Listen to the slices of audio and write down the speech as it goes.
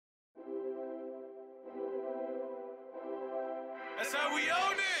That's how we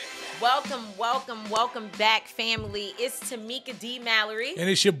own it. Welcome back, family. It's Tamika D, Mallory. And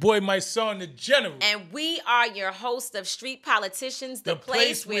it's your boy, Mysonne, the General. And we are your host of Street Politicians, the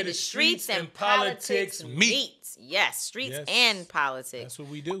place where the streets and politics meet. Yes, streets and politics. That's what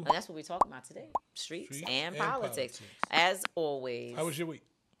we do. And that's what we're talking about today. Streets and politics. As always. How was your week?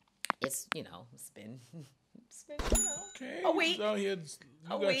 It's been okay. A week. Out here,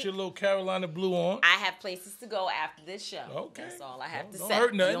 you got your little Carolina blue on. I have places to go after this show. Okay. That's all I have to say. Don't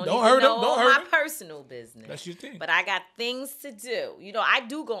hurt nothing. Don't hurt them. Don't hurt them. My personal business. That's your thing. But I got things to do. I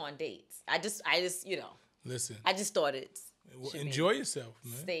do go on dates. I just Listen. I just thought it's enjoy yourself,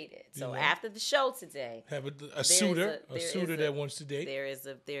 man. Stated. So after the show today, have a suitor that wants to date. There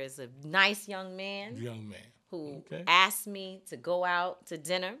is a nice young man. Who asked me to go out to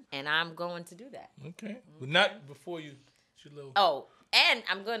dinner, and I'm going to do that. Okay. But not before you... Oh, and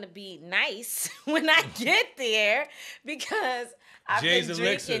I'm going to be nice when I get there because I've been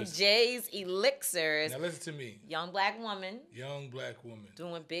drinking Jay's Elixirs. Now listen to me. Young black woman.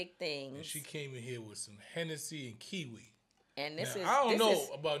 Doing big things. And she came in here with some Hennessy and kiwi. And I don't know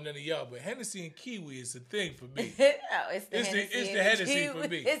about none of y'all, but Hennessy and kiwi is a thing for me. It's the Hennessy for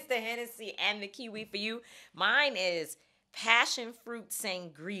me. It's the Hennessy and the kiwi for you. Mine is passion fruit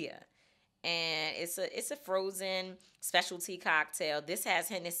sangria. And it's a frozen specialty cocktail. This has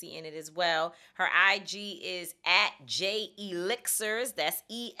Hennessy in it as well. Her IG is at JElixirs. That's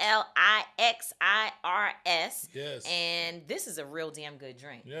ELIXIRS. Yes. And this is a real damn good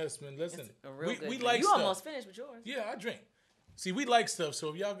drink. Yes, man. Listen, we like you stuff. Almost finished with yours. Yeah, I drink. See, we like stuff. So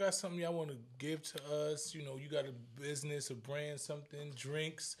if y'all got something y'all want to give to us, you got a business, a brand, something,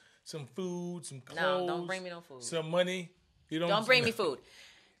 drinks, some food, some clothes. No, don't bring me no food. Some money. Don't bring me food.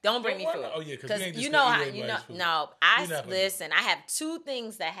 Don't bring me food. Oh yeah, because food. No, listen. I have two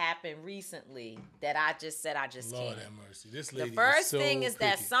things that happened recently that I just said I just Lord can't. have mercy. This lady. The first is so thing is picky.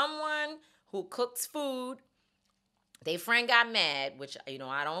 that someone who cooks food, their friend got mad, which I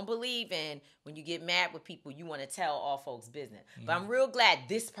don't believe in. When you get mad with people, you want to tell all folks' business. But I'm real glad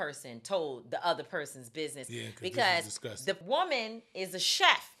this person told the other person's business because the woman is a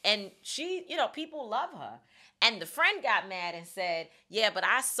chef and she, people love her. And the friend got mad and said, yeah, but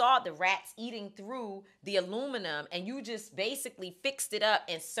I saw the rats eating through the aluminum and you just basically fixed it up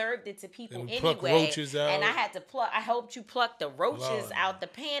and served it to people anyway. Pluck roaches out. And I helped you pluck the roaches out the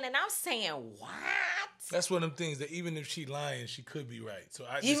pan. And I'm saying, what? That's one of them things that even if she lying, she could be right. So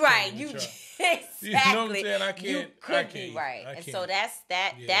I just You're right. Exactly. You know what I'm saying? I can't. You could be right. And so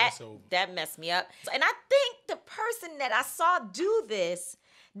that messed me up. And I think the person that I saw do this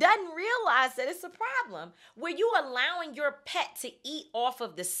doesn't realize that it's a problem where you allowing your pet to eat off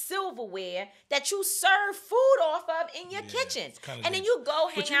of the silverware that you serve food off of in your kitchen. And then you go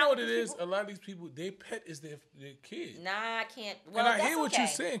hang out. But you know what it is? A lot of these people, their pet is their kid. Nah, I can't. Well, and I hear what you're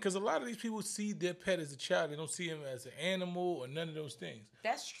saying because a lot of these people see their pet as a child. They don't see him as an animal or none of those things.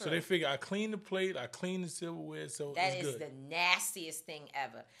 That's true. So they figure, I clean the plate, I clean the silverware, so that it's good. That is the nastiest thing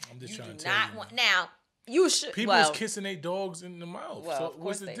ever. I'm just trying to tell you. Now, you should. People is kissing their dogs in the mouth. Well, so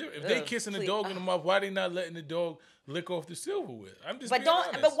what's the difference? If they kissing the dog in the mouth, why they not letting the dog lick off the silverware? I'm just being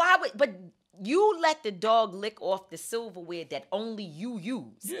honest. But why would? But you let the dog lick off the silverware that only you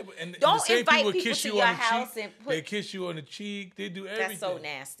use. Yeah, but don't the same invite people kiss to you your on the house cheek, and they kiss you on the cheek. They do everything. That's so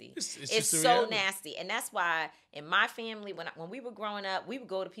nasty. It's so nasty, and that's why in my family, when we were growing up, we would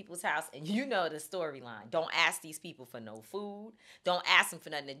go to people's house, and you know the storyline. Don't ask these people for no food. Don't ask them for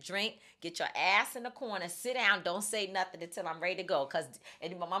nothing to drink. Get your ass in the corner, sit down. Don't say nothing until I'm ready to go.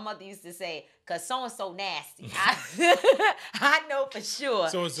 And my mother used to say, "Cause so and so nasty." I know for sure.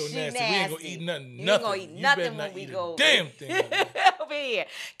 So and so nasty. We ain't gonna eat nothing. You ain't gonna eat nothing when we go damn thing over here.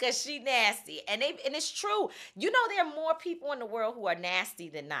 Cause she nasty, and it's true. There are more people in the world who are nasty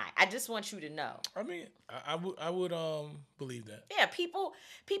than not. I just want you to know. I mean, I would believe that. Yeah, people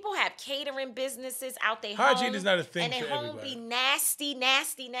have catering businesses out there. Hygiene is not a thing and for everybody. And their home be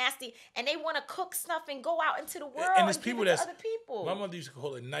nasty, and they want to cook stuff and go out into the world and there's people give it to other people. My mother used to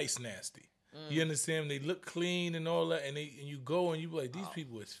call it nice nasty. You understand? They look clean and all that, and you go and you be like, these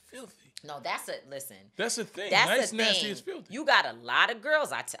people is filthy. No, that's a listen. That's a thing. That's nice a nasty thing. is filthy. You got a lot of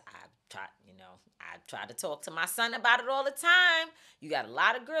girls. I try to talk to my son about it all the time. You got a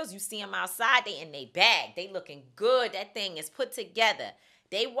lot of girls. You see them outside. They in their bag. They looking good. That thing is put together.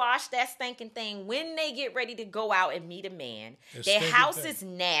 They wash that stinking thing when they get ready to go out and meet a man. Their house is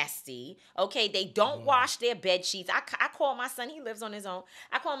nasty. Okay, they don't wash their bed sheets. I call my son. He lives on his own.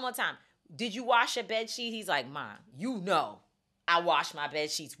 I call him all the time. Did you wash your bed sheet? He's like, Mom, I wash my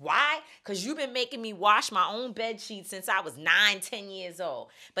bed sheets. Why? Because you've been making me wash my own bed sheets since I was 9, 10 years old.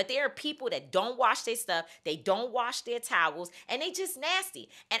 But there are people that don't wash their stuff. They don't wash their towels, and they just nasty.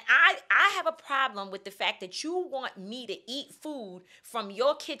 And I have a problem with the fact that you want me to eat food from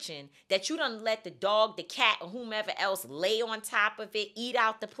your kitchen that you done let the dog, the cat, or whomever else lay on top of it, eat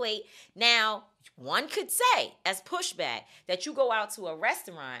out the plate. Now, one could say, as pushback, that you go out to a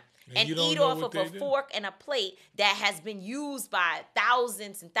restaurant and eat off of a fork and a plate that has been used by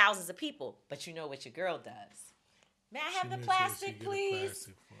thousands and thousands of people. But you know what your girl does. May I have the plastic, please?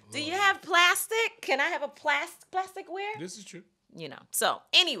 Do you have plastic? Can I have a plasticware? This is true. You know. So,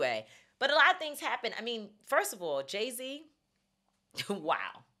 anyway, but a lot of things happen. I mean, first of all, Jay-Z, wow.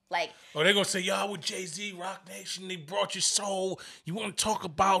 Like, oh, they're going to say, y'all with Jay-Z, Rock Nation, they brought your soul. You want to talk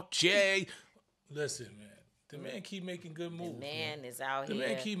about Jay? Listen, man. The man keep making good moves. The man is out here. The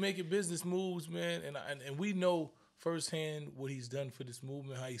man keep making business moves, man. And we know firsthand what he's done for this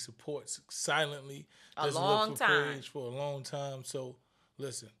movement, how he supports silently. A long time. For a long time. So,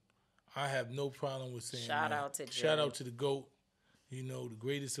 listen, I have no problem with saying Shout out to Jay. Shout out to the GOAT. You know, the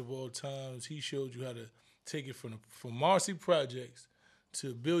greatest of all times. He showed you how to take it from Marcy Projects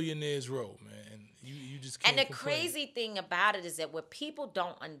to Billionaires Row, man. And you just can't And the complain. crazy thing about it is that what people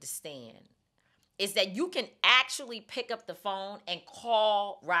don't understand is that you can actually pick up the phone and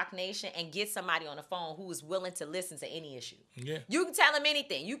call Rock Nation and get somebody on the phone who is willing to listen to any issue. Yeah. You can tell them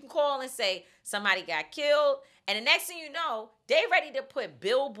anything. You can call and say somebody got killed, and the next thing you know, they ready to put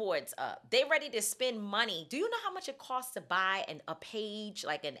billboards up. They ready to spend money. Do you know how much it costs to buy a page,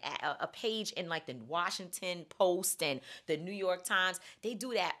 like a page in like the Washington Post and the New York Times? They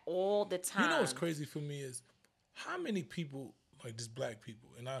do that all the time. You know what's crazy for me is how many people, like just black people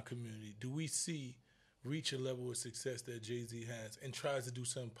in our community, do we see reach a level of success that Jay-Z has and tries to do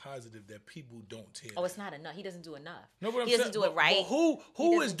something positive that people don't tear down? It's not enough. He doesn't do enough. No, but he doesn't do it right. But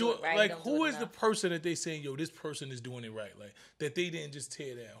who is doing right. like who is the person that they saying, yo, this person is doing it right? Like that they didn't just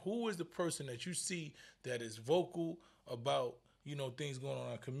tear down. Who is the person that you see that is vocal about, you know, things going on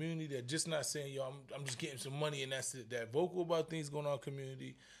in our community, that just not saying, yo, I'm just getting some money and that's it. That vocal about things going on in our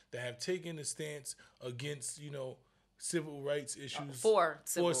community, that have taken a stance against, you know, civil rights issues, for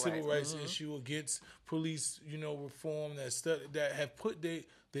civil rights issue, against police, you know, reform, that have put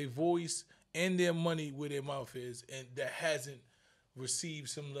their voice and their money where their mouth is, and that hasn't received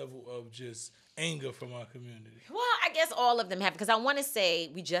some level of just anger from our community. Well, I guess all of them have, because I want to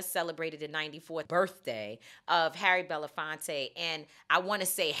say we just celebrated the 94th birthday of Harry Belafonte, and I want to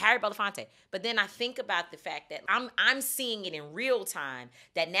say Harry Belafonte, but then I think about the fact that I'm seeing it in real time,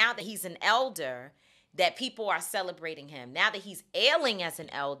 that now that he's an elder, that people are celebrating him. Now that he's ailing as an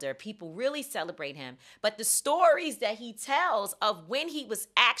elder, people really celebrate him. But the stories that he tells of when he was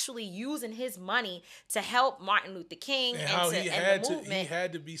actually using his money to help Martin Luther King and how the movement, he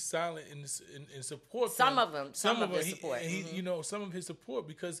had to be silent in support. Some of his support. You know, some of his support,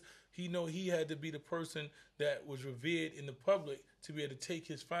 because he had to be the person that was revered in the public to be able to take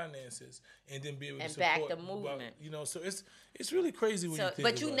his finances and then be able to support back the movement. You know, so it's really crazy when you think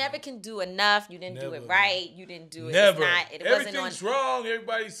but you about never it. can do enough. You didn't do it right. You didn't do it. Never. Everything's wrong.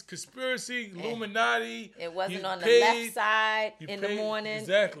 Everybody's conspiracy, Illuminati. It wasn't on the left side in the morning.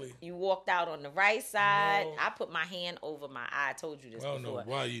 Exactly. You walked out on the right side. No. I put my hand over my eye. I told you this before. I don't know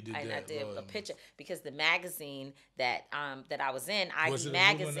why you did that. I did a picture because the magazine that I was in, ID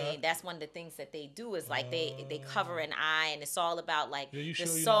Magazine, that's one of the things that they do is like they cover an eye, and it's all about like the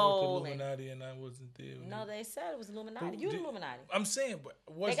soul. Illuminati and I wasn't there. No, they said it was Illuminati. You Illuminati. I'm saying, but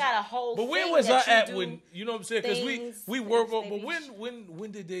they got a whole. But where was I at when, you know what I'm saying? Because we work on. But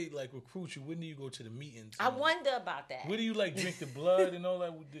when did they like recruit you? When do you go to the meetings? I wonder about that. Where do you like drink the blood and all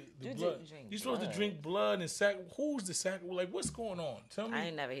that? The blood. You're supposed to drink blood and sack. Who's the sack? Like, what's going on? Tell me. I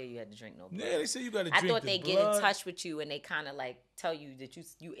ain't never hear you had to drink no blood. Yeah, they say you got to drink the blood. I thought they get in touch with you and they kind of like tell you that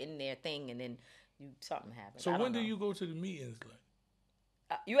you in their thing, and then something happens. So when do you go to the meetings? Like,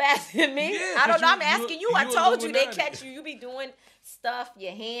 you asking me? Yeah, I don't know. I'm asking you. I told you they catch you. You be doing stuff,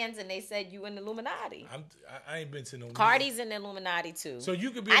 your hands, and they said you in the Illuminati. I ain't been to no. Cardi's in the Illuminati too. So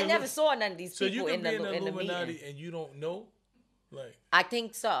you could be. I never saw none of these people so you in the Illuminati, and you don't know. Like, I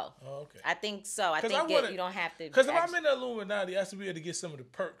think so. Oh, okay. I think so. I think you don't have to. Because if I'm in the Illuminati, I should be able to get some of the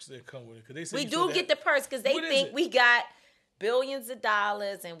perks that come with it. Because they say we do get the perks because they think we got billions of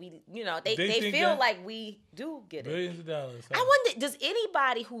dollars, and they feel like we do get it. Billions of dollars. Huh? I wonder, does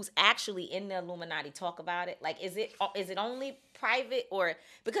anybody who's actually in the Illuminati talk about it? Like, is it only private, or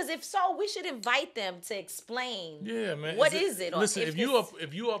because if so, we should invite them to explain. Yeah, man. What is it? Listen, if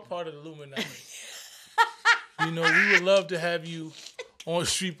you are part of the Illuminati, we would love to have you on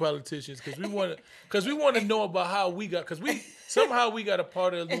street politicians because we want to know about how we got, because we got a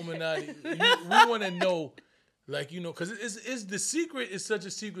part of Illuminati. We want to know, like, because it's the secret is such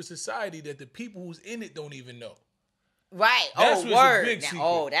a secret society that the people who's in it don't even know. Right. That's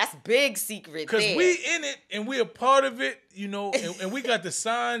Word. That's big secret. Because we in it and we a part of it, and we got the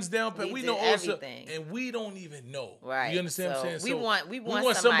signs down. But we know also, and we don't even know. Right. You understand what I'm saying? We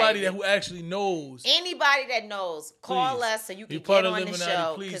want somebody that who actually knows. Anybody that knows, call us so you can get on the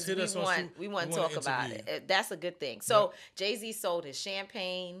show. Please hit us we want to talk about it. That's a good thing. So Jay-Z sold his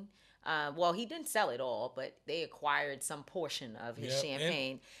champagne. Well, he didn't sell it all, but they acquired some portion of his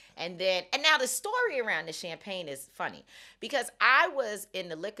champagne. And now the story around the champagne is funny because I was in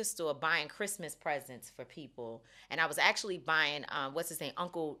the liquor store buying Christmas presents for people, and I was actually buying what's his name,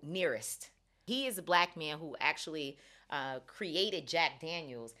 Uncle Nearest. He is a black man who actually created Jack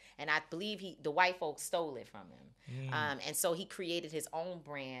Daniels, and I believe the white folks stole it from him. And so he created his own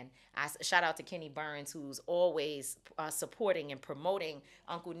brand. Shout out to Kenny Burns, who's always supporting and promoting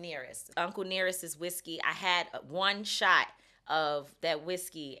Uncle Nearest. Uncle Nearest's whiskey, I had one shot of that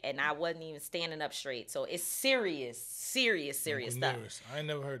whiskey and I wasn't even standing up straight. So it's serious stuff. Nearest. I ain't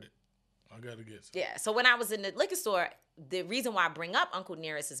never heard it. I gotta get some. Yeah. So when I was in the liquor store, the reason why I bring up Uncle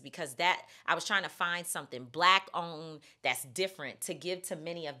Nearest is because I was trying to find something black owned that's different to give to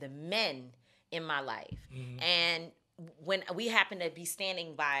many of the men in my life. Mm-hmm. And when we happened to be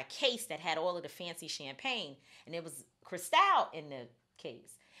standing by a case that had all of the fancy champagne, and it was Cristal in the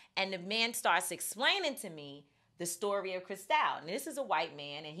case, and the man starts explaining to me the story of Cristal. And this is a white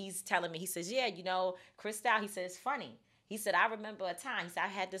man, and he's telling me, he says, yeah, Cristal, he says, it's funny. He said, I remember a time, he said, I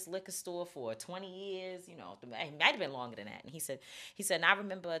had this liquor store for 20 years, it might have been longer than that. And he said, and I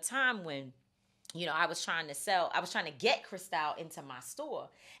remember a time when, I was trying to get Cristal into my store.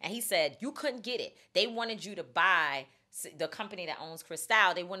 And he said, you couldn't get it. They wanted you to buy, the company that owns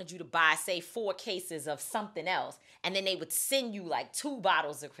Cristal, they wanted you to buy, say, 4 cases of something else. And then they would send you like 2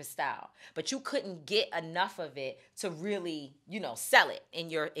 bottles of Cristal. But you couldn't get enough of it to really, sell it in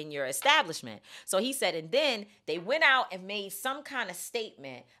your establishment. So he said, and then they went out and made some kind of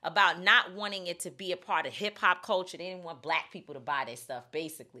statement about not wanting it to be a part of hip hop culture. They didn't want black people to buy their stuff,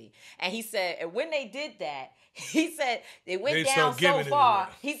 basically. And he said, and when they did that, he said they went down so far.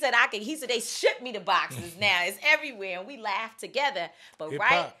 He said they shipped me the boxes now. It's everywhere, and we laughed together. But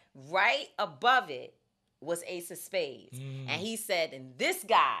right above it was Ace of Spades. And he said, and this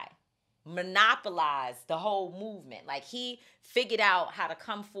guy monopolized the whole movement. Like, he figured out how to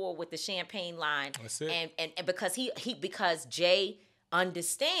come forward with the champagne line. That's it. And because because Jay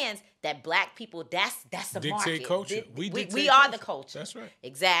understands that black people, that's the dictate market. Culture. We are the culture. That's right.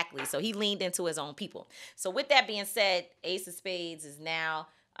 Exactly. So he leaned into his own people. So with that being said, Ace of Spades is now,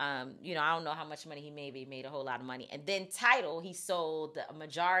 I don't know how much money he made, but he made a whole lot of money. And then Tidal, he sold a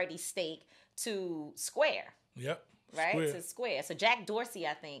majority stake to Square. Yep. Right? To Square. So Jack Dorsey,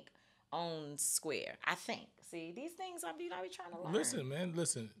 I think, owns Square. I think. See, these things I be trying to learn. Listen, man,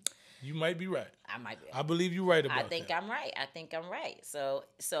 you might be right. I might be. I believe you're right about that. I think I'm right. So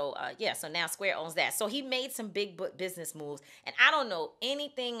now Square owns that. So he made some big business moves, and I don't know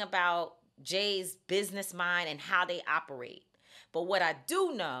anything about Jay's business mind and how they operate. But what I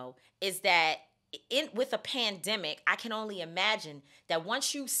do know is that with a pandemic, I can only imagine that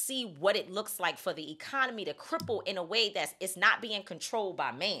once you see what it looks like for the economy to cripple in a way that it's not being controlled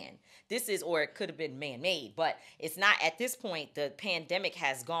by man. Or it could have been man-made, but it's not at this point. The pandemic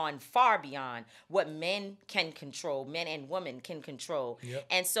has gone far beyond what men can control, men and women can control. Yep.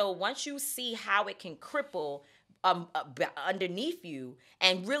 And so once you see how it can cripple underneath you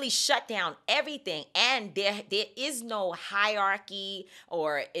and really shut down everything, and there is no hierarchy,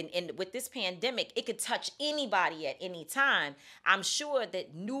 or in with this pandemic it could touch anybody at any time. I'm sure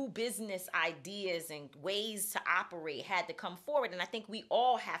that new business ideas and ways to operate had to come forward, and I think we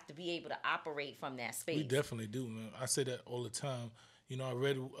all have to be able to operate from that space. We definitely do, man. I say that all the time. I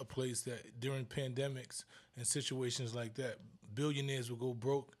read a place that during pandemics and situations like that, billionaires will go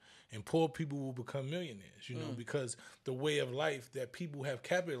broke and poor people will become millionaires, because the way of life that people have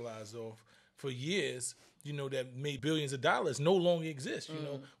capitalized off for years, that made billions of dollars no longer exists.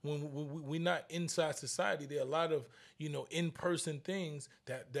 When we're not inside society, there are a lot of, in-person things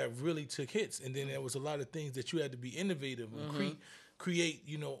that really took hits. And then there was a lot of things that you had to be innovative and create,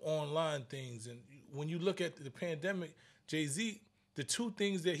 online things. And when you look at the pandemic, Jay-Z, the 2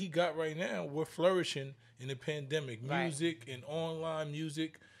 things that he got right now were flourishing in the pandemic, music and online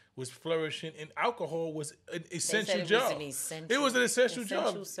music. was flourishing, and alcohol was an essential it job. It was an essential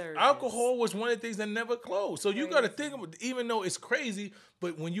job. Service. Alcohol was one of the things that never closed. So you got to think about, even though it's crazy,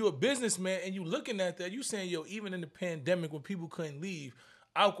 but when you're a businessman and you looking at that, you saying, yo, even in the pandemic when people couldn't leave,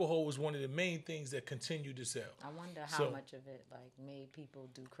 alcohol was one of the main things that continued to sell. I wonder how much of it made people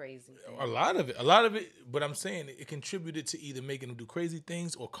do crazy things. A lot of it. But I'm saying it contributed to either making them do crazy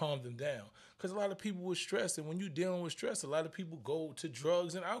things or calm them down. Because a lot of people were stressed, and when you're dealing with stress, a lot of people go to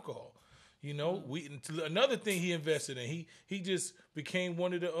drugs and alcohol. You know, another thing he invested in. He just became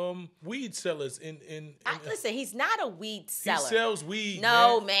one of the weed sellers in listen, he's not a weed seller. He sells weed.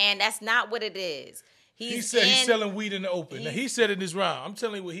 No, man, that's not what it is. He said he's selling weed in the open. Now, he said in his rhyme. I'm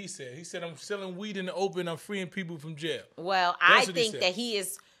telling you what he said. He said, I'm selling weed in the open. I'm freeing people from jail. Well, I think that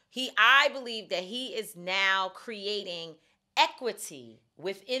I believe that he is now creating equity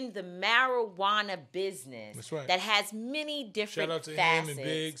within the marijuana business. That's right. That has many different Shout out to facets. him and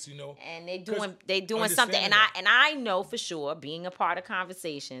Biggs, you know. And they doing something. And I know for sure, being a part of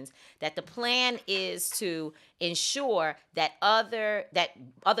conversations, that the plan is to ensure that other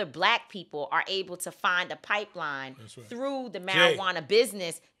black people are able to find a pipeline through the marijuana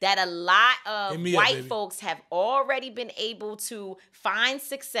business that a lot of white folks have already been able to find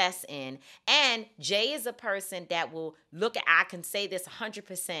success in. And Jay is a person that will look at, I can say this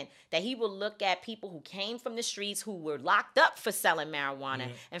 100%, that he will look at people who came from the streets, who were locked up for selling marijuana,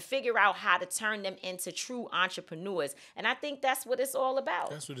 and figure out how to turn them into true entrepreneurs. And I think that's what it's all about.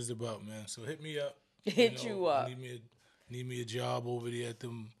 That's what it's about, man. So hit me up. Hit you up. Need me a job over there at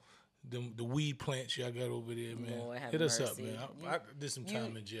the weed plants y'all got over there, man. Lord, hit us up, man. I did some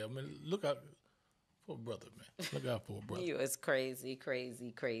time in jail, man. Look out for a brother, man. Look out for a brother. You is crazy,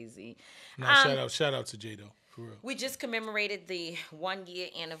 crazy, crazy. Nah, shout out to Jay though, for real. We just commemorated the 1-year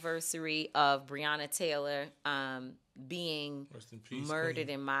anniversary of Breonna Taylor being Rest in peace, murdered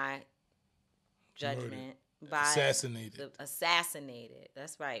Queen. In my judgment. Assassinated.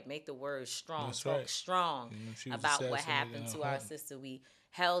 That's right. Make the word strong. That's Talk right. strong about what happened to our sister. We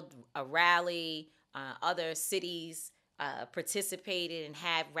held a rally. Other cities participated and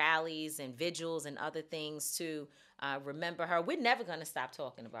had rallies and vigils and other things to remember her. We're never going to stop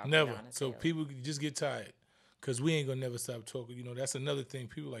talking about never. Breonna So Taylor. people just get tired because we ain't going to never stop talking. You know, that's another thing.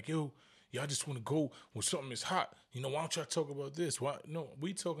 People like, yo, y'all just want to go when something is hot. You know, why don't y'all talk about this? Why? No,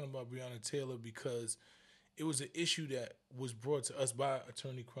 we talking about Breonna Taylor because it was an issue that was brought to us by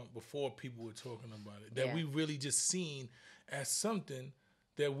Attorney Crump before people were talking about it. That we really just seen as something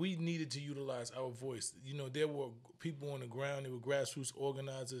that we needed to utilize our voice. You know, there were people on the ground, there were grassroots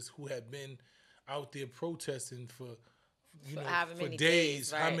organizers who had been out there protesting for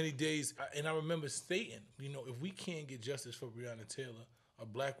days. Right. How many days? And I remember stating, you know, if we can't get justice for Breonna Taylor, a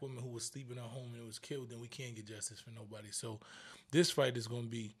black woman who was sleeping at home and was killed, then we can't get justice for nobody. So this fight is going to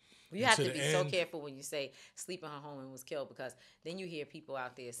be You have to be so careful when you say sleep in her home and was killed, because then you hear people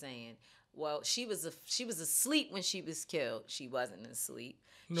out there saying, well, she was asleep when she was killed. She wasn't asleep.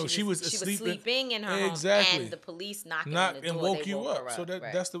 No, she was sleeping in her home, and the police knocked on the door. And woke you up. So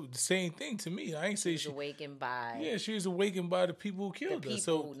that's the same thing to me. I ain't say she was awakened by. Yeah, she was awakened by the people who killed her.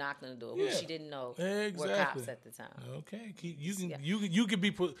 So who knocked on the door, who she didn't know were cops at the time. Okay, you can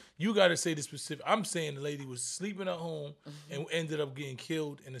be put. You got to say the specific. I'm saying the lady was sleeping at home and ended up getting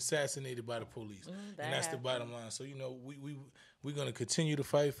killed and assassinated by the police, and that's the bottom line. So you know, we're gonna continue to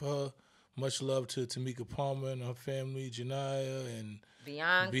fight for her. Much love to Tamika Palmer and her family, Janiyah and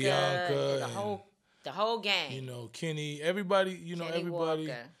Bianca and the whole gang. You know, Kenny, everybody. You know,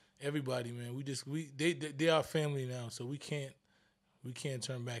 Walker. everybody, man. They are family now, so we can't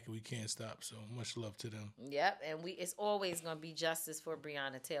turn back and we can't stop. So much love to them. Yep, and it's always gonna be justice for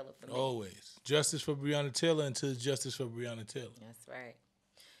Breonna Taylor for me. Always justice for Breonna Taylor until it's justice for Breonna Taylor. That's right.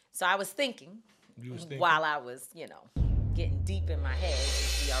 So I was thinking, while I was, getting deep in my head,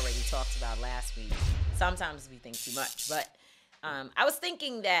 as we already talked about last week. Sometimes we think too much, but I was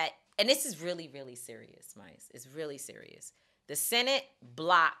thinking that, and this is really, really serious, Mice. It's really serious. The Senate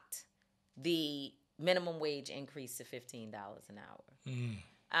blocked the minimum wage increase to $15 an hour.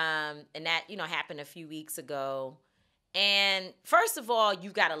 And that, happened a few weeks ago. And first of all,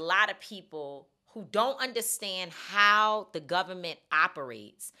 you've got a lot of people who don't understand how the government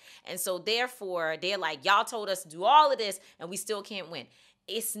operates. And so therefore, they're like, y'all told us to do all of this and we still can't win.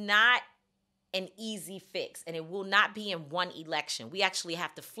 It's not an easy fix, and it will not be in one election. We actually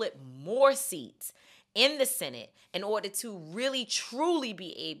have to flip more seats in the Senate in order to really, truly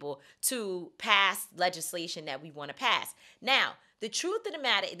be able to pass legislation that we want to pass. Now, the truth of the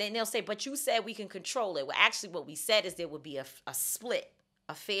matter, then they'll say, but you said we can control it. Well, actually, what we said is there would be a split,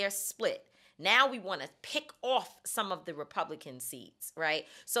 a fair split. Now we want to pick off some of the Republican seats, right?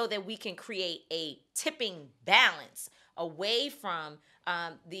 So that we can create a tipping balance away from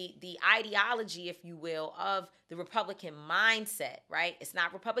the ideology, if you will, of the Republican mindset, right? It's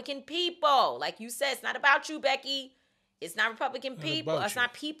not Republican people. Like you said, it's not about you, Becky. It's not Republican people. It's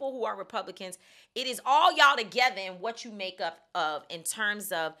not people who are Republicans. It is all y'all together and what you make up of in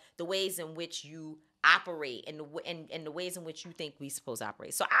terms of the ways in which you operate and the ways in which you think we supposed to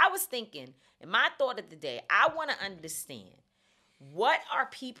operate. So I was thinking, and my thought of the day, I want to understand, what are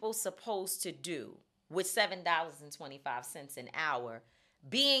people supposed to do with $7.25 an hour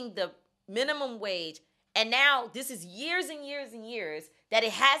being the minimum wage? And now this is years and years and years that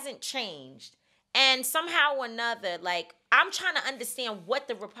it hasn't changed. And somehow or another, like, I'm trying to understand what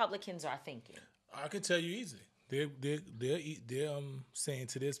the Republicans are thinking. I can tell you easily. They're saying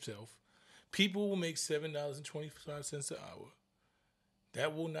to themselves, people will make $7.25 an hour.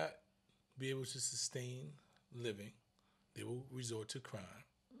 That will not be able to sustain living. They will resort to crime.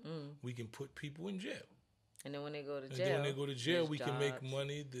 We can put people in jail. And then when they go to jail, we can make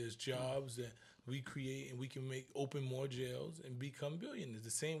money. There's jobs that we create, and we can open more jails and become billionaires.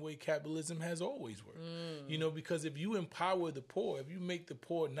 The same way capitalism has always worked. You know, because if you empower the poor, if you make the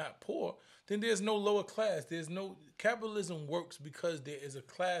poor not poor, then there's no lower class. Capitalism works because there is a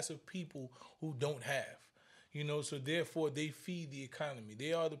class of people who don't have. You know, so therefore they feed the economy.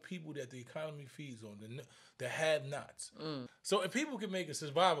 They are the people that the economy feeds on, the have-nots. So if people can make a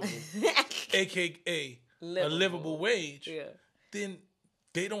survivable, aka a livable wage, then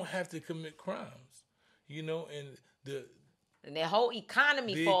they don't have to commit crimes, you know, and their whole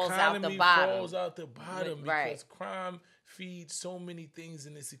economy falls out the bottom. Because crime feeds so many things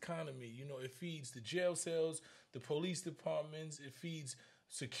in this economy. You know, it feeds the jail cells, the police departments, it feeds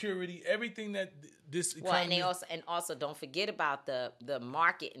security, everything that this economy. Well, and also don't forget about the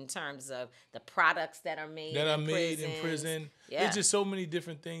market in terms of the products that are made in prison. Yeah. There's just so many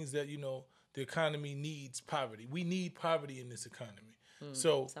different things that, you know, the economy needs poverty. We need poverty in this economy.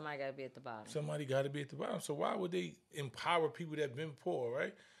 So somebody got to be at the bottom. So why would they empower people that have been poor,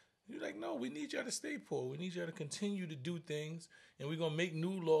 right? You're like, no, we need y'all to stay poor. We need y'all to continue to do things, and we're going to make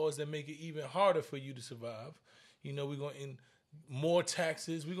new laws that make it even harder for you to survive. You know, we're going to more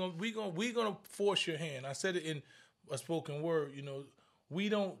taxes. We're going to force your hand. I said it in a spoken word, you know, we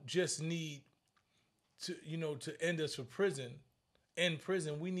don't just need to, you know, to end us for prison. In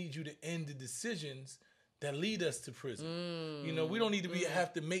prison, we need you to end the decisions that lead us to prison. You know, we don't need to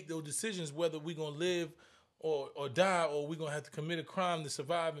have to make those decisions whether we're going to live or die, or we're going to have to commit a crime to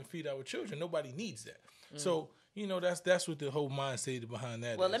survive and feed our children. Nobody needs that. So, you know, that's what the whole mindset behind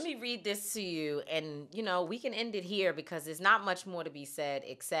that is. Well, let me read this to you, and, you know, we can end it here because there's not much more to be said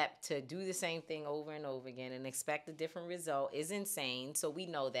except to do the same thing over and over again and expect a different result is insane. So we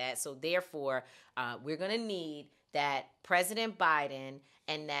know that. So therefore, we're going to need that President Biden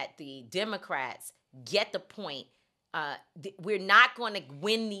and that the Democrats get the point. We're not going to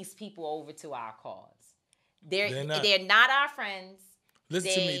win these people over to our cause. They're not our friends.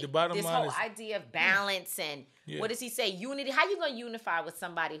 Listen to me. The bottom line is this whole idea of balance and what does he say? Unity. How you going to unify with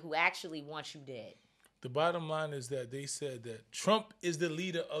somebody who actually wants you dead? The bottom line is that they said that Trump is the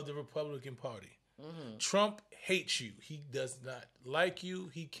leader of the Republican Party. Trump hates you. He does not like you.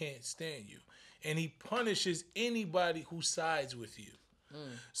 He can't stand you. And he punishes anybody who sides with you.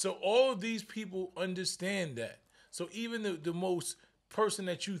 So all of these people understand that. So even the most person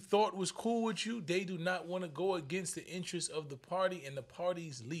that you thought was cool with you, they do not want to go against the interests of the party and the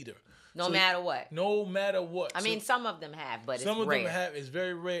party's leader. No matter what. No matter what. I mean, some of them have, but it's rare. Some of them have. It's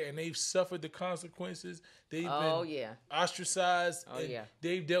very rare, and they've suffered the consequences. They've been ostracized.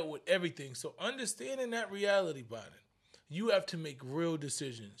 They've dealt with everything. So understanding that reality, Biden, you have to make real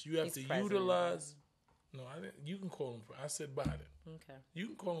decisions. You have to utilize. No, I didn't. You can call him. I said Biden. Okay. You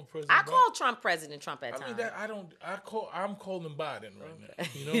can call him President. I call Trump President Trump at times. I'm calling him Biden right now.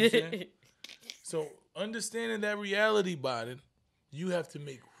 You know what I'm saying? So understanding that reality, Biden, you have to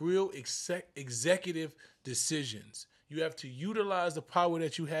make real executive decisions. You have to utilize the power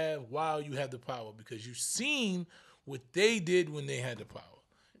that you have while you have the power, because you've seen what they did when they had the power.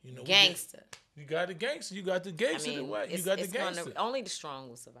 You know, gangster. You got the gangster. You got the gangster. You got the gangster. Only the strong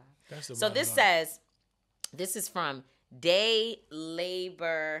will survive. So this says, this is from Day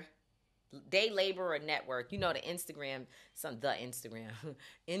Laborer Network. You know, the Instagram.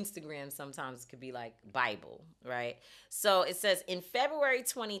 Instagram sometimes could be like Bible, right? So it says in February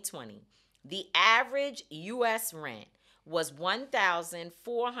 2020, the average U.S. rent was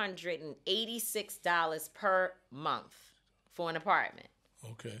 $1,486 per month for an apartment.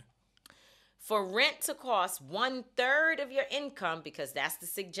 Okay. For rent to cost 1/3 of your income, because that's the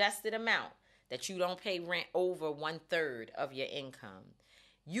suggested amount, that you don't pay rent over 1/3 of your income.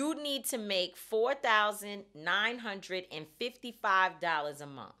 You need to make $4,955 a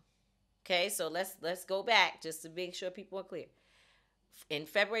month. Okay, so let's go back just to make sure people are clear. In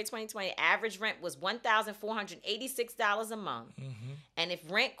February 2020, average rent was $1,486 a month. Mm-hmm. And if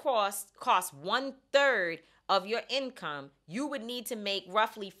rent costs 1/3 of your income, you would need to make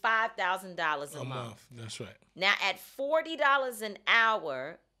roughly $5,000 a month. That's right. Now, at $40 an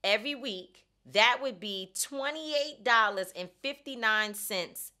hour every week, that would be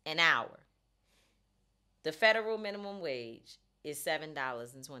 $28.59 an hour. The federal minimum wage is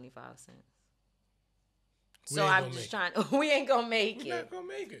 $7.25. So I'm just trying. We ain't gonna make it. We're not gonna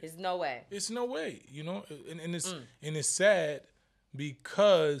make it. There's no way. It's no way. And it's sad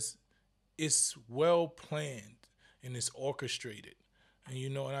because it's well planned and it's orchestrated. And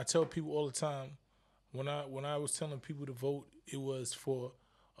and I tell people all the time, when I was telling people to vote, it was for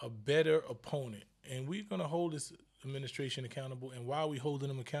a better opponent. And we're gonna hold this administration accountable. And while we holding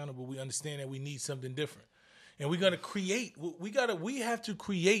them accountable, we understand that we need something different. And we're gonna create. We have to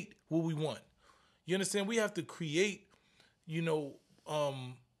create what we want. You understand? We have to create, people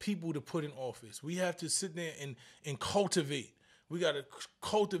to put in office. We have to sit there and cultivate. We got to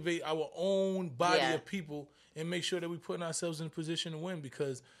cultivate our own body of people and make sure that we're putting ourselves in a position to win,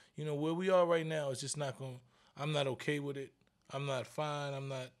 because, where we are right now is just not going to, I'm not okay with it. I'm not fine. I'm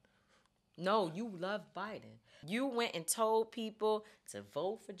not. No, you love Biden. You went and told people to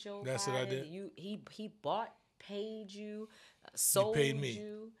vote for Joe Biden. That's what I did. He paid you, sold you. Paid me.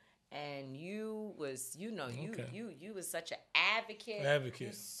 You. And you was, you was such an advocate.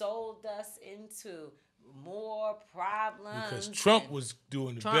 You sold us into more problems. Because Trump was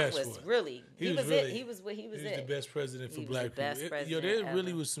doing the best. Trump was really. He was it. He was the best president for black people. There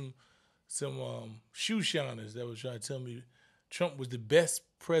really was some shoe shiners that was trying to tell me Trump was the best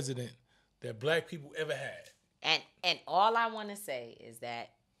president that black people ever had. And all I want to say is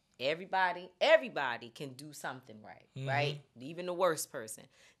that everybody can do something right, right? Even the worst person,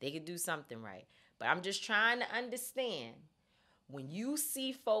 they can do something right. But I'm just trying to understand, when you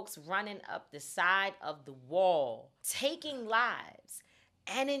see folks running up the side of the wall, taking lives,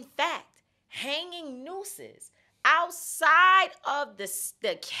 and in fact, hanging nooses outside of the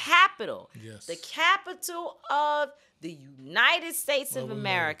Capitol, the capital of the United States of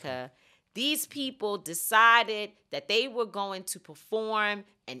America. These people decided that they were going to perform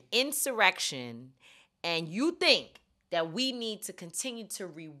an insurrection, and you think that we need to continue to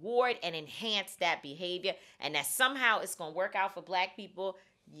reward and enhance that behavior, and that somehow it's going to work out for black people?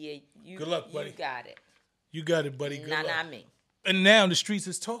 Yeah, good luck, buddy. You got it. You got it, buddy. Good luck. Not me. And now the streets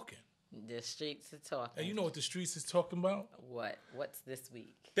is talking. The streets are talking. And you know what the streets is talking about? What? What's this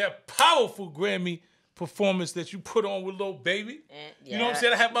week? That powerful Grammy performance that you put on with Lil Baby. You know what I'm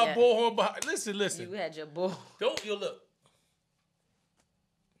saying? I had my bullhorn behind. Listen. You had your bull. Don't you look.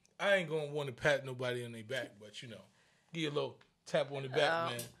 I ain't going to want to pat nobody on their back, but, give you a little tap on the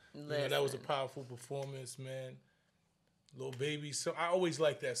back, man. That was a powerful performance, man. Lil Baby. So I always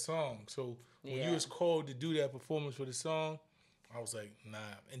liked that song. So when you was called to do that performance for the song, I was like, nah.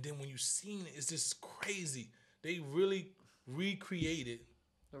 And then when you seen it, it's just crazy. They really recreated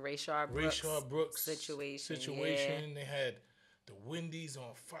Rayshard Brooks situation. Yeah. They had the Wendy's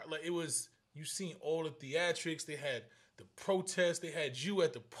on fire. Like, it was, you seen all the theatrics. They had the protests. They had you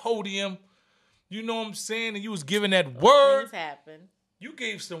at the podium. You know what I'm saying? And you was giving that word. Things happen. You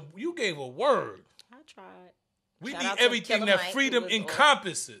gave a word. I tried. We need everything that freedom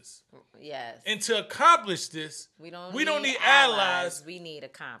encompasses. Yes. And to accomplish this, we don't need allies. We need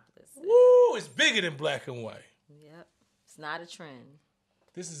accomplices. Woo! It's bigger than black and white. Yep. It's not a trend.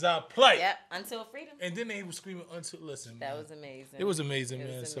 This is our plight. Yep. Until freedom. And then they were screaming until. Listen, that was amazing. It was amazing,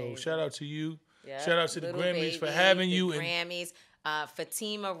 man. So shout out to you. Yep. Shout out to the Grammys for having you. Grammys.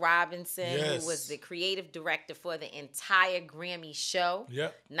 Fatima Robinson, who was the creative director for the entire Grammy show.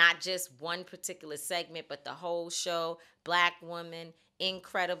 Yep. Not just one particular segment, but the whole show. Black woman,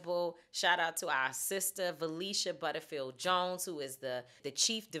 incredible. Shout out to our sister, Valicia Butterfield Jones, who is the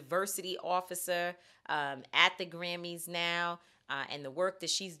chief diversity officer at the Grammys now. And the work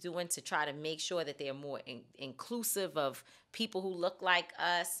that she's doing to try to make sure that they are more inclusive of people who look like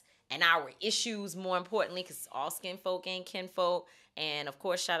us and our issues, more importantly, because all skin folk ain't kinfolk. And, of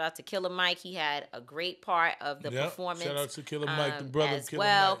course, shout out to Killer Mike. He had a great part of the performance. Shout out to Killer Mike, the brother of Killer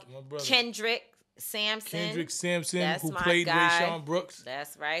Mike, my brother. Kendrick Sampson, who played Rayshard Brooks.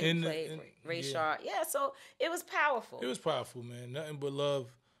 That's right, who played Rayshard. Yeah, so it was powerful. It was powerful, man. Nothing but love.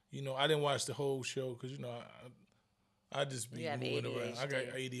 I didn't watch the whole show because, I just be moving around. I got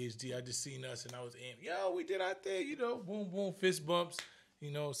ADHD. I just seen us and I was amped. Yo, we did our thing, boom, boom, fist bumps,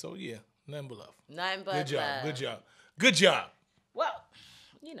 so yeah. Nothing but love. Nothing but good job. love. Good job. Good job. Well,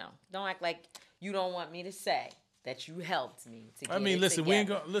 don't act like you don't want me to say that you helped me to get listen, it we ain't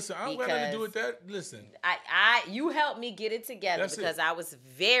together. gonna listen. I don't got nothing to do with that. Listen, you helped me get it together because I was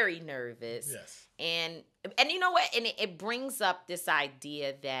very nervous. Yes. And you know what? And it brings up this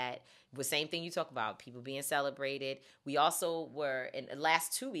idea that the same thing you talk about, people being celebrated. We also were in the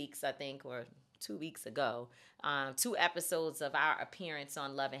last 2 weeks, I think, or 2 weeks ago, 2 episodes of our appearance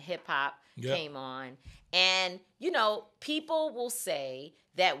on Love and Hip Hop came on. And, people will say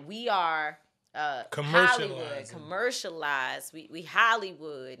that we are commercialized. We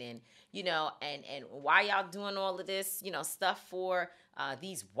Hollywood and, and why y'all doing all of this, stuff for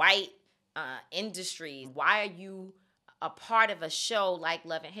these white industries. Why are you a part of a show like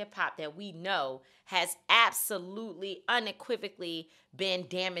Love and Hip Hop that we know has absolutely, unequivocally been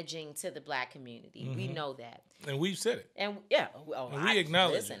damaging to the Black community? Mm-hmm. We know that. And we've said it. And we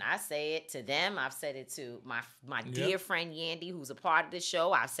acknowledge it. Listen, I say it to them. I've said it to my dear friend Yandy, who's a part of the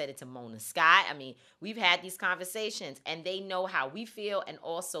show. I've said it to Mona Scott. I mean, we've had these conversations, and they know how we feel, and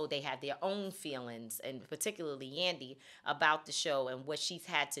also they have their own feelings, and particularly Yandy, about the show and what she's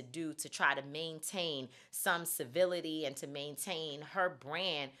had to do to try to maintain some civility and to maintain her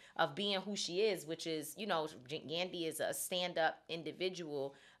brand of being who she is, which is, Yandy is a stand-up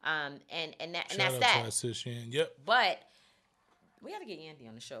individual, and that's that. Yep. But we got to get Yandy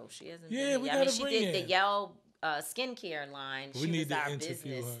on the show. She hasn't. Yeah, we got to bring she did the Yell skincare line. We need to our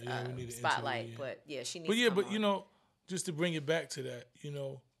interview business her. We need to spotlight. interview, But she needs. But just to bring it back to that,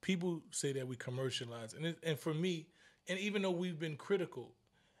 people say that we commercialize, and for me, and even though we've been critical.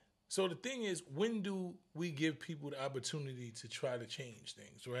 So the thing is, when do we give people the opportunity to try to change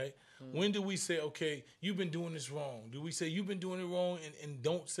things, right? Mm-hmm. When do we say, okay, you've been doing this wrong? Do we say you've been doing it wrong and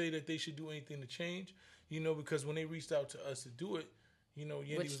don't say that they should do anything to change? Because when they reached out to us to do it,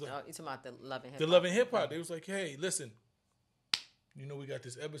 Yandy was like... you talking about the Love and Hip Hop? The Love and Hip Hop. They was like, hey, listen, we got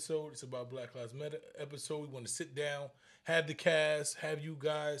this episode. It's about Black Lives Matter episode. We want to sit down, have the cast, have you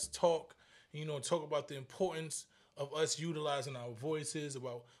guys talk, talk about the importance of us utilizing our voices,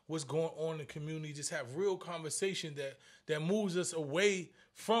 about what's going on in the community, just have real conversation that moves us away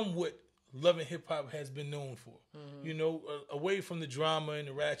from what Love and Hip Hop has been known for. Mm-hmm. Away from the drama and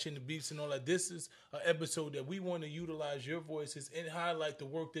the ratchet and the beats and all that. This is an episode that we want to utilize your voices and highlight the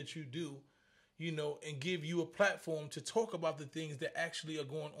work that you do, and give you a platform to talk about the things that actually are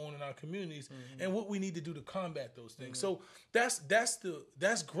going on in our communities, mm-hmm. and what we need to do to combat those things. Mm-hmm. So that's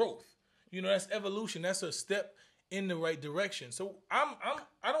growth. That's evolution. That's a step in the right direction. So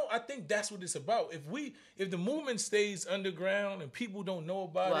I think that's what it's about. If the movement stays underground and people don't know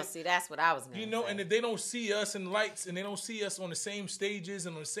about it. Well, see, that's what I was going to say. And if they don't see us in lights and they don't see us on the same stages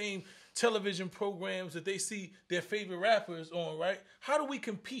and on the same television programs that they see their favorite rappers on, right? How do we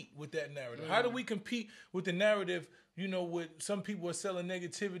compete with that narrative? How do we compete with the narrative, with some people are selling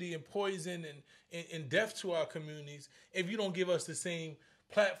negativity and poison and death to our communities if you don't give us the same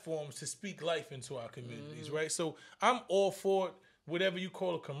platforms to speak life into our communities, mm-hmm. right? So I'm all for whatever you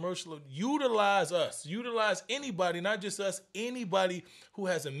call a commercial. Utilize us. Utilize anybody, not just us, anybody who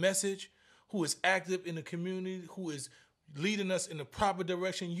has a message, who is active in the community, who is leading us in the proper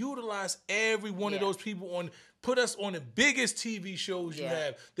direction. Utilize every one of those people put us on the biggest TV shows you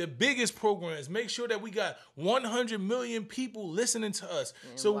have, the biggest programs. Make sure that we got 100 million people listening to us.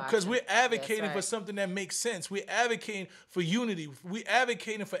 So, because we're advocating for something that makes sense. We're advocating for unity. We're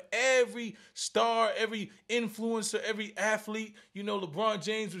advocating for every star, every influencer, every athlete. LeBron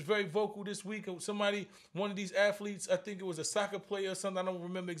James was very vocal this week. One of these athletes, I think it was a soccer player or something, I don't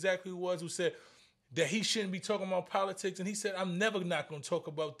remember exactly who it was, who said that he shouldn't be talking about politics. And he said, I'm never not going to talk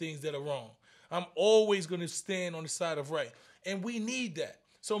about things that are wrong. I'm always going to stand on the side of right. And we need that.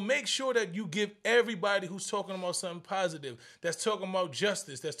 So make sure that you give everybody who's talking about something positive, that's talking about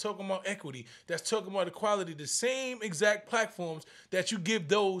justice, that's talking about equity, that's talking about equality, the same exact platforms that you give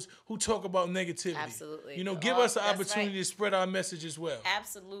those who talk about negativity. Absolutely. Give us an opportunity to spread our message as well.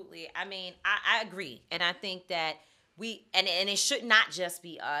 Absolutely. I mean, I agree. And I think that and it should not just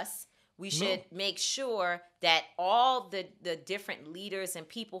be us. We should make sure that all the different leaders and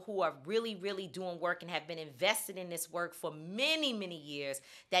people who are really, really doing work and have been invested in this work for many, many years,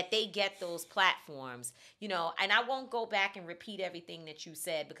 that they get those platforms, and I won't go back and repeat everything that you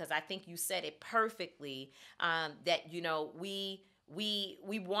said, because I think you said it perfectly, that, we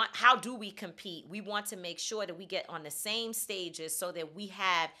want, how do we compete? We want to make sure that we get on the same stages so that we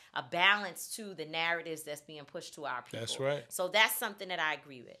have a balance to the narratives that's being pushed to our people. That's right. So that's something that I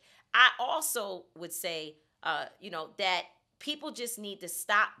agree with. I also would say, that people just need to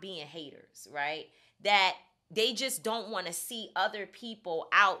stop being haters, right? That they just don't want to see other people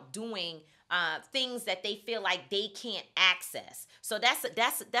out doing things that they feel like they can't access. So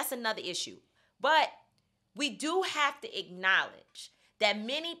that's another issue. But we do have to acknowledge that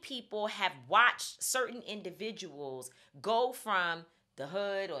many people have watched certain individuals go from the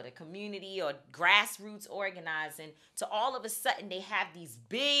hood or the community or grassroots organizing to all of a sudden they have these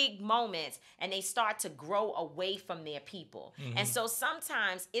big moments and they start to grow away from their people. And so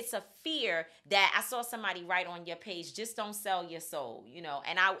sometimes it's a fear that I saw somebody write on your page, just don't sell your soul, you know,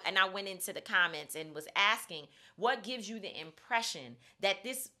 and I went into the comments and was asking, what gives you the impression that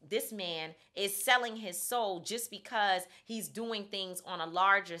this man is selling his soul just because he's doing things on a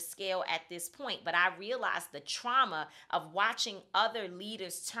larger scale at this point? But I realized the trauma of watching other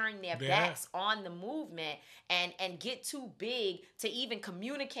leaders turn their backs on the movement and get too big to even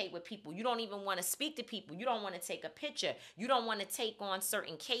communicate with people. You don't even want to speak to people. You don't want to take a picture. You don't want to take on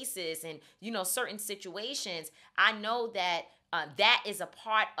certain cases and, you know, certain situations. I know that that is a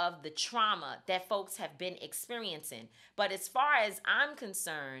part of the trauma that folks have been experiencing. But as far as I'm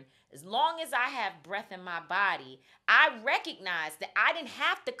concerned, as long as I have breath in my body, I recognize that I didn't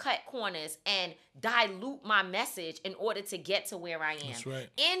have to cut corners and dilute my message in order to get to where I am. That's right.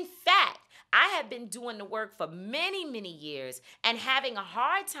 In fact, I have been doing the work for many, many years and having a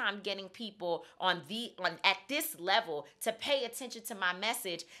hard time getting people at this level to pay attention to my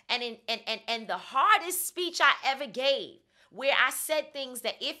message. And the hardest speech I ever gave, where I said things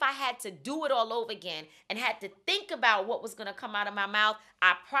that if I had to do it all over again and had to think about what was going to come out of my mouth,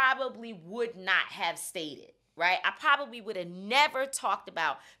 I probably would not have stated, right? I probably would have never talked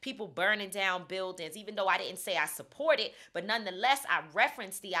about people burning down buildings, even though I didn't say I support it, but nonetheless, I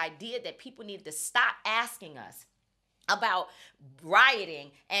referenced the idea that people need to stop asking us about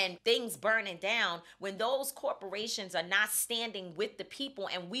rioting and things burning down when those corporations are not standing with the people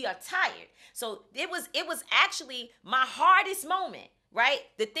and we are tired. So it was actually my hardest moment, right?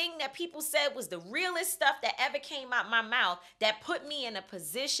 The thing that people said was the realest stuff that ever came out my mouth that put me in a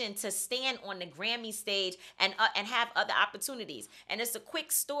position to stand on the Grammy stage and have other opportunities. And it's a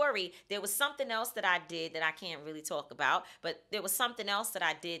quick story. There was something else that I did that I can't really talk about, but there was something else that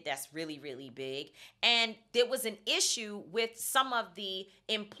I did that's really, really big. And there was an issue with some of the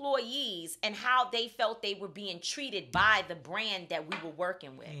employees and how they felt they were being treated by the brand that we were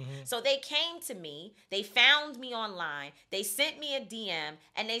working with. So they came to me, they found me online, they sent me a DM,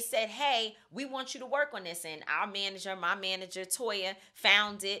 and they said, hey, we want you to work on this. And my manager, Toya,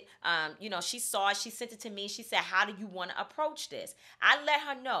 found it. She saw it. She sent it to me. She said, how do you want to approach this? I let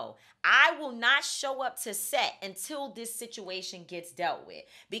her know, I will not show up to set until this situation gets dealt with.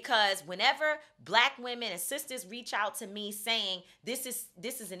 Because whenever Black women and sisters reach out to me saying, this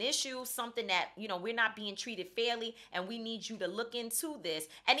is an issue, something that, we're not being treated fairly, and we need you to look into this.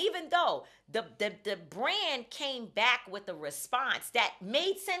 And even though the brand came back with a response that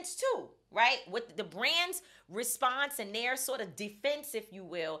made sense too, right? With the brand's response and their sort of defense, if you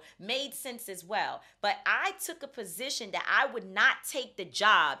will, made sense as well. But I took a position that I would not take the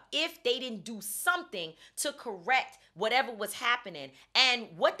job if they didn't do something to correct whatever was happening. And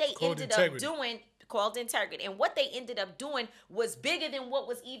what they ended up doing, called integrity. And what they ended up doing was bigger than what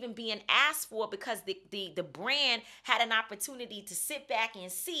was even being asked for, because the brand had an opportunity to sit back and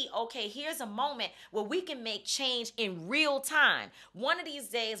see, okay, here's a moment where we can make change in real time. One of these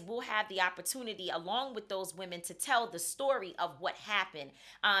days, we'll have the opportunity, along with those women, to tell the story of what happened.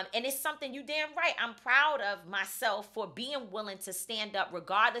 And it's something, you damn right, I'm proud of myself for being willing to stand up,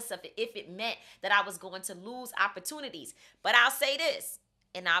 regardless of if it meant that I was going to lose opportunities. But I'll say this,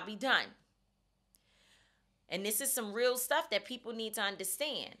 and I'll be done. And this is some real stuff that people need to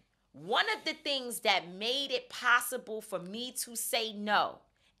understand. One of the things that made it possible for me to say no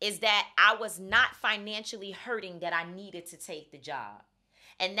is that I was not financially hurting that I needed to take the job.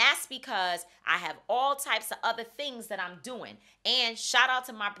 And that's because I have all types of other things that I'm doing. And shout out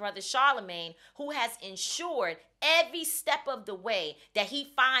to my brother Charlemagne, who has ensured every step of the way that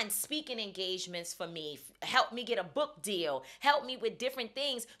he finds speaking engagements for me, helped me get a book deal, helped me with different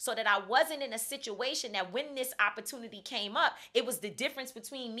things, so that I wasn't in a situation that when this opportunity came up, it was the difference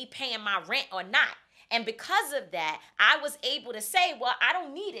between me paying my rent or not. And because of that, I was able to say, well, I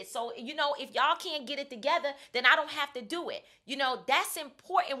don't need it. So, if y'all can't get it together, then I don't have to do it. That's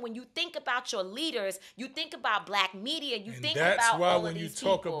important when you think about your leaders. You think about Black media. You think about all of these people. That's why when you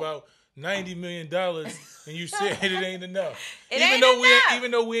talk about $90 million and you said it ain't enough. Even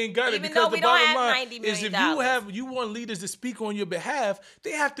though we ain't got it, because the bottom line is if you want leaders to speak on your behalf,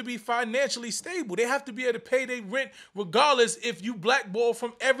 they have to be financially stable. They have to be able to pay their rent regardless if you blackball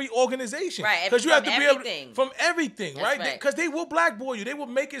from every organization. Right. Because you have to be able to, from everything, right? Because they will blackball you. They will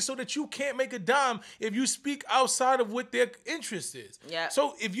make it so that you can't make a dime if you speak outside of what their interest is. Yeah.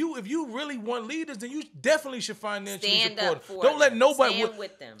 So if you really want leaders, then you definitely should financially stand support up them. for Don't let nobody stand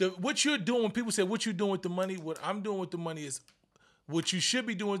with them. What you're doing, when people say what you're doing with the money, what I'm doing with the money is, what you should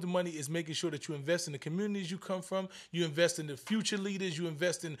be doing with the money is making sure that you invest in the communities you come from, you invest in the future leaders, you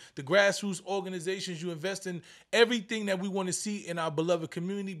invest in the grassroots organizations, you invest in everything that we want to see in our beloved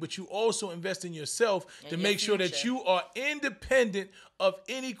community, but you also invest in yourself to make sure that you are independent of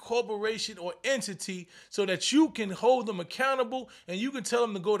any corporation or entity so that you can hold them accountable and you can tell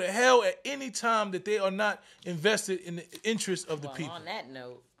them to go to hell at any time that they are not invested in the interest of the people. On that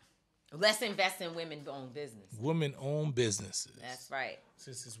note, let's invest in women-owned business. Women-owned businesses. That's right.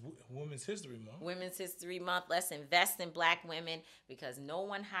 Since it's Women's History Month. Women's History Month. Let's invest in black women because no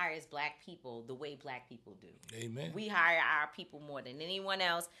one hires black people the way black people do. Amen. We hire our people more than anyone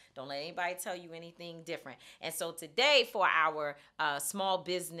else. Don't let anybody tell you anything different. And so today for our small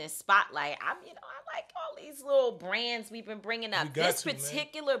business spotlight, I like all these little brands we've been bringing up. This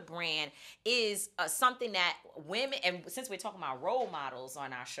particular brand is something that women, and since we're talking about role models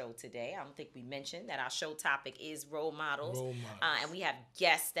on our show today, I don't think we mentioned that our show topic is role models. And we have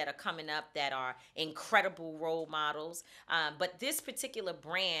guests that are coming up that are incredible role models. But this particular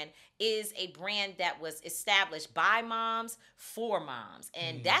brand is a brand that was established by moms for moms.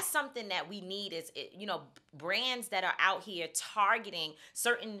 And that's something that we need is, brands that are out here targeting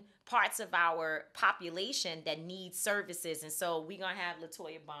certain parts of our population that need services. And so we're going to have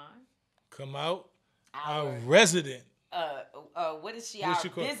Latoya Bond come out, our resident. What is she? Our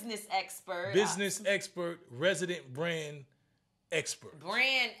business expert. Business expert, resident brand expert.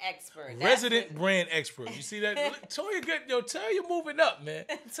 Brand expert. Resident brand expert. You see that? Toya, tell you moving up, man.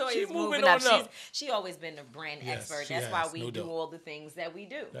 Toya's moving on up. She always been a brand expert. That's why we do all the things that we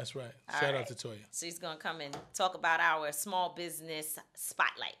do. That's right. Shout out to Toya. She's going to come and talk about our small business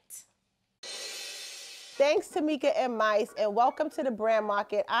spotlight. Thanks, Tamika and Mice, and welcome to the Brand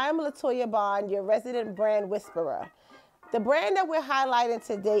Market. I'm Latoya Bond, your resident brand whisperer. The brand that we're highlighting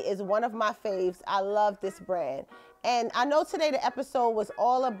today is one of my faves. I love this brand. And I know today the episode was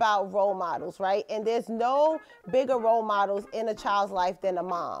all about role models, right? And there's no bigger role models in a child's life than a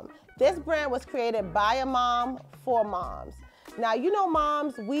mom. This brand was created by a mom for moms. Now,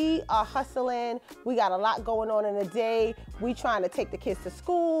 moms, we are hustling. We got a lot going on in a day. We trying to take the kids to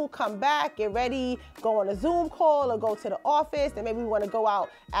school, come back, get ready, go on a Zoom call or go to the office. And maybe we want to go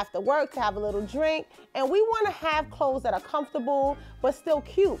out after work to have a little drink. And we want to have clothes that are comfortable, but still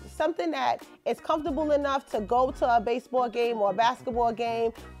cute. Something that is comfortable enough to go to a baseball game or a basketball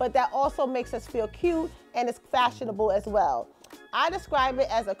game, but that also makes us feel cute and is fashionable as well. I describe it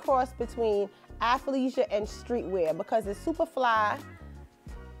as a cross between athleisure and streetwear because it's super fly.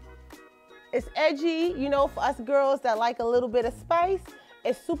 It's edgy, for us girls that like a little bit of spice.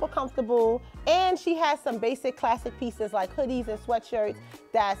 It's super comfortable, and she has some basic classic pieces like hoodies and sweatshirts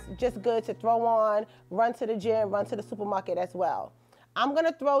that's just good to throw on, run to the gym, run to the supermarket as well. I'm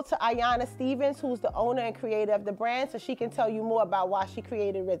gonna throw to Ayanna Stevens, who's the owner and creator of the brand, so she can tell you more about why she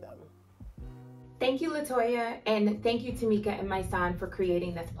created Rhythm. Thank you, Latoya, and thank you, Tamika and Mysonne, for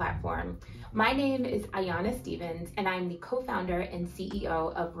creating this platform. My name is Ayanna Stevens, and I'm the co-founder and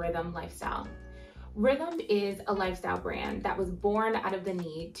CEO of Rhythm Lifestyle. Rhythm is a lifestyle brand that was born out of the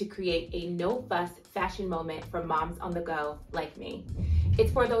need to create a no-fuss fashion moment for moms on the go like me.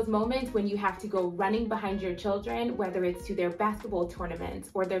 It's for those moments when you have to go running behind your children, whether it's to their basketball tournaments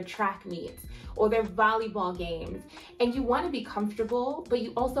or their track meets or their volleyball games, and you want to be comfortable, but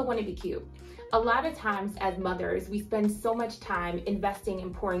you also want to be cute. A lot of times as mothers, we spend so much time investing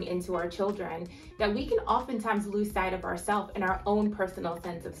and pouring into our children that we can oftentimes lose sight of ourselves and our own personal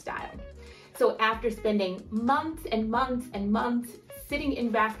sense of style. So after spending months and months and months sitting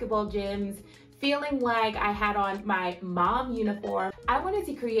in basketball gyms, feeling like I had on my mom uniform, I wanted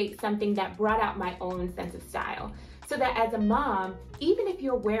to create something that brought out my own sense of style. So that as a mom, even if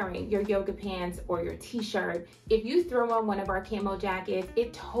you're wearing your yoga pants or your t-shirt, if you throw on one of our camo jackets,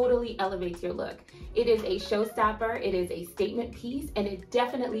 it totally elevates your look. It is a showstopper, it is a statement piece, and it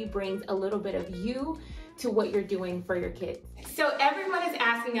definitely brings a little bit of you to what you're doing for your kids. So everyone is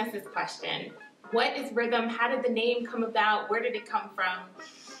asking us this question. What is Rhythm? How did the name come about? Where did it come from?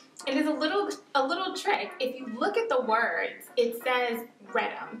 And it's a little trick. If you look at the words, it says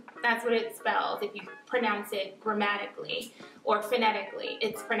rhythm. That's what it spells. If you pronounce it grammatically or phonetically,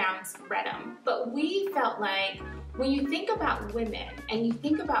 it's pronounced rhythm. But we felt like when you think about women and you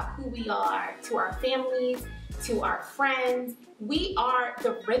think about who we are to our families, to our friends, we are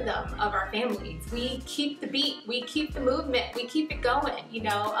the rhythm of our families. We keep the beat, we keep the movement, we keep it going. You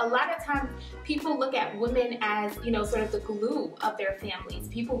know, a lot of times people look at women as, you know, sort of the glue of their families,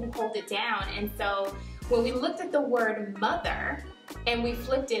 people who hold it down. And so when we looked at the word mother and we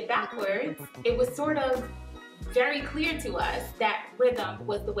flipped it backwards, it was sort of very clear to us that rhythm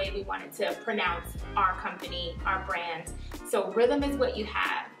was the way we wanted to pronounce our company, our brand. So rhythm is what you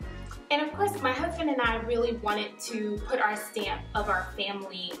have. And of course, my husband and I really wanted to put our stamp of our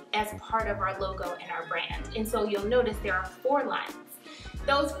family as part of our logo and our brand. And so you'll notice there are 4 lines.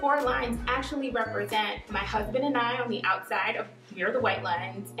 Those 4 lines actually represent my husband and I on the outside, we're the white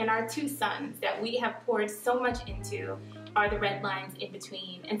lines, and our 2 sons that we have poured so much into are the red lines in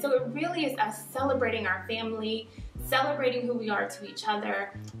between. And so it really is us celebrating our family, celebrating who we are to each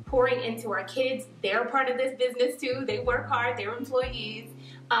other, pouring into our kids. They're part of this business too. They work hard, they're employees.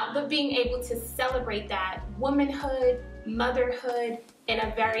 But being able to celebrate that womanhood, motherhood in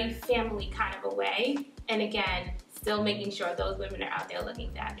a very family kind of a way. And again, still making sure those women are out there looking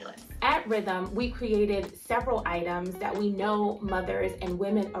fabulous. At Rhythm, we created several items that we know mothers and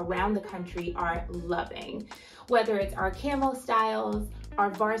women around the country are loving. Whether it's our camo styles, our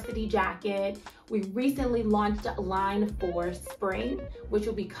varsity jacket. We recently launched a line for spring, which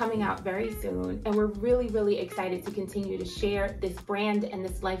will be coming out very soon. And we're really, really excited to continue to share this brand and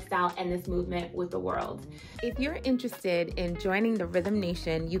this lifestyle and this movement with the world. If you're interested in joining the Rhythm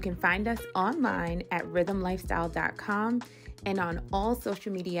Nation, you can find us online at rhythmlifestyle.com and on all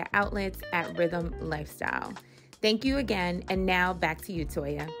social media outlets at Rhythm Lifestyle. Thank you again. And now back to you,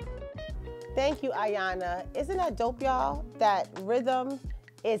 Toya. Thank you, Ayana. Isn't that dope, y'all? That rhythm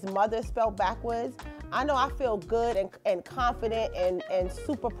is mother spelled backwards. I know I feel good and confident and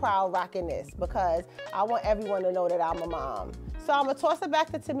super proud rocking this because I want everyone to know that I'm a mom. So I'm gonna toss it back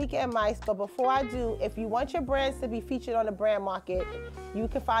to Tamika and Mice, but before I do, if you want your brands to be featured on the brand market, you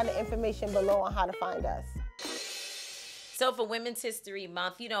can find the information below on how to find us. So for Women's History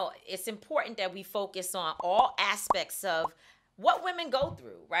Month, you know, it's important that we focus on all aspects of what women go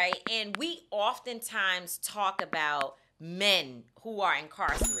through, right? And we oftentimes talk about men who are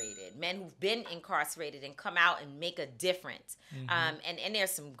incarcerated, men who've been incarcerated and come out and make a difference. And there's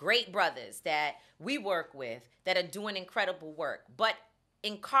some great brothers that we work with that are doing incredible work. But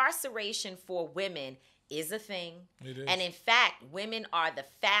incarceration for women is a thing. It is. And in fact, women are the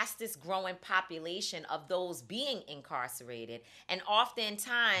fastest growing population of those being incarcerated. And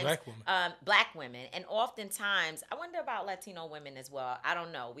oftentimes, black women. And oftentimes, I wonder about Latino women as well. I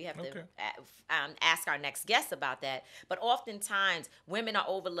don't know. We have to ask our next guest about that. But oftentimes, women are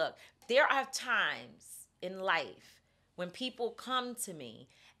overlooked. There are times in life when people come to me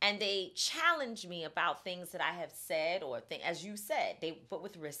and they challenge me about things that I have said or as you said, but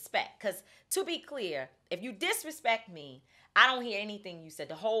with respect. Because to be clear, if you disrespect me, I don't hear anything you said.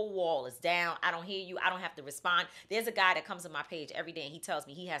 The whole wall is down. I don't hear you. I don't have to respond. There's a guy that comes on my page every day and he tells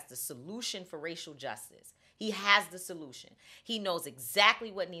me he has the solution for racial justice. He has the solution. He knows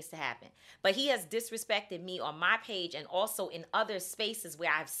exactly what needs to happen. But he has disrespected me on my page and also in other spaces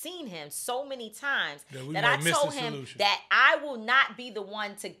where I've seen him so many times that I told him that I will not be the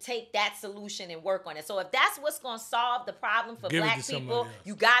one to take that solution and work on it. So if that's what's going to solve the problem for black people,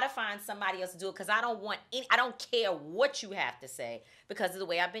 you got to find somebody else to do it because I don't care what you have to say because of the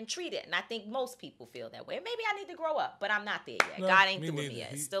way I've been treated. And I think most people feel that way. Maybe I need to grow up, but I'm not there yet. No, God ain't through with me yet.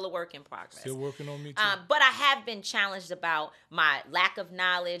 It's still a work in progress. Still working on me too. But I have been challenged about my lack of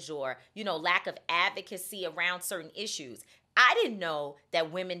knowledge or, lack of advocacy around certain issues. I didn't know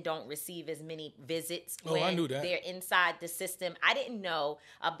that women don't receive as many visits when they're inside the system. I didn't know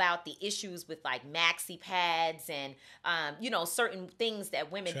about the issues with like maxi pads and, certain things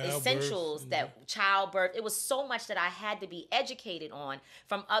that women, essentials, that childbirth. It was so much that I had to be educated on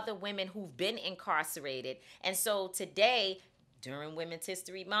from other women who've been incarcerated. And so today, during Women's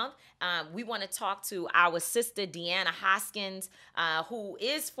History Month, we want to talk to our sister, DeAnna Hoskins, who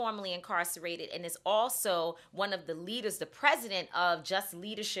is formerly incarcerated and is also one of the leaders, the president of Just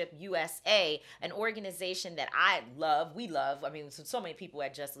Leadership USA, an organization that I love. We love. I mean, so many people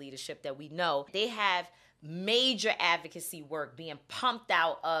at Just Leadership that we know. They have major advocacy work being pumped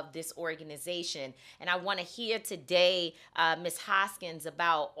out of this organization. And I want to hear today, Ms. Hoskins,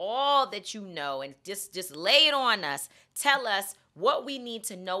 about all that you know and just lay it on us. Tell us what we need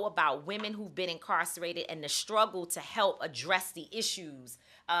to know about women who've been incarcerated and the struggle to help address the issues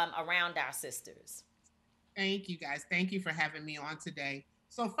around our sisters. Thank you, guys. Thank you for having me on today.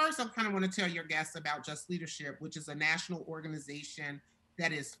 So first, I kind of want to tell your guests about Just Leadership, which is a national organization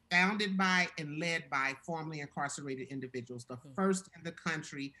that is founded by and led by formerly incarcerated individuals, the first in the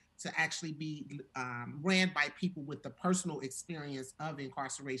country to actually be ran by people with the personal experience of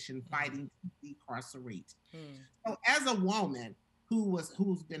incarceration, fighting to decarcerate. So as a woman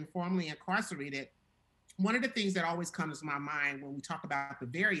who's been formerly incarcerated, one of the things that always comes to my mind when we talk about the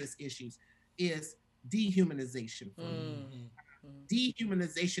various issues is dehumanization for me.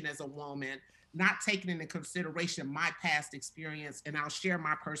 Dehumanization as a woman, not taking into consideration my past experience, and I'll share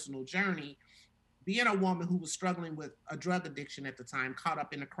my personal journey. Being a woman who was struggling with a drug addiction at the time, caught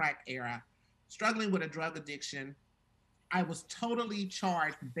up in the crack era, struggling with a drug addiction, I was totally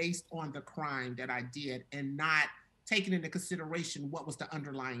charged based on the crime that I did and not taking into consideration what was the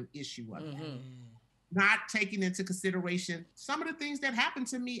underlying issue of it. Not taking into consideration some of the things that happened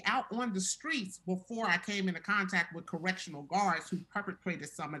to me out on the streets before I came into contact with correctional guards who perpetrated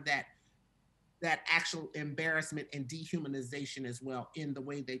some of that actual embarrassment and dehumanization as well, in the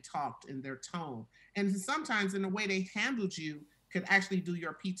way they talked, in their tone, and sometimes in the way they handled you could actually do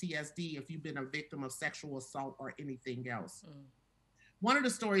your PTSD if you've been a victim of sexual assault or anything else. One of the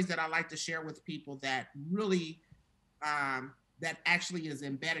stories that I like to share with people that really that actually is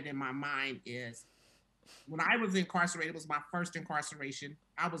embedded in my mind is when I was incarcerated. It was my first incarceration.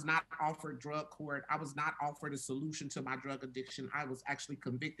 I was not offered drug court. I was not offered a solution to my drug addiction. I was actually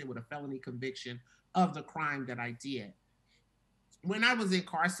convicted with a felony conviction of the crime that I did. When I was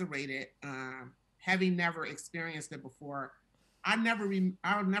incarcerated, having never experienced it before, I'll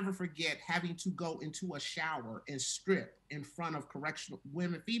never forget having to go into a shower and strip in front of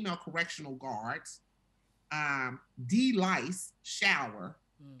female correctional guards, de-lice, shower,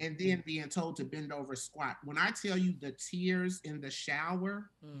 and then being told to bend over, squat. When I tell you the tears in the shower,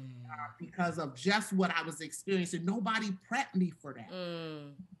 because of just what I was experiencing, nobody prepped me for that.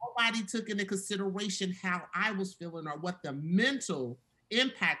 Nobody took into consideration how I was feeling or what the mental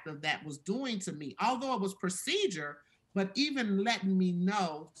impact of that was doing to me. Although it was procedure, but even letting me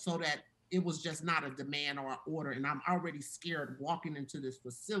know so that it was just not a demand or an order. And I'm already scared walking into this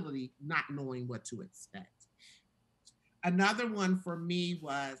facility, not knowing what to expect. Another one for me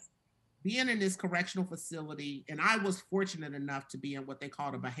was being in this correctional facility, and I was fortunate enough to be in what they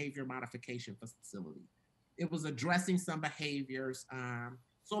called a behavior modification facility. It was addressing some behaviors.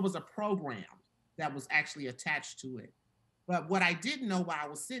 So it was a program that was actually attached to it. But what I didn't know while I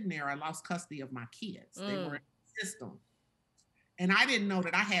was sitting there, I lost custody of my kids. They were in the system. And I didn't know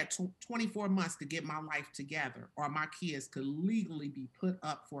that I had 24 months to get my life together, or my kids could legally be put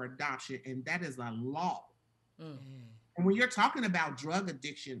up for adoption. And that is a law. And when you're talking about drug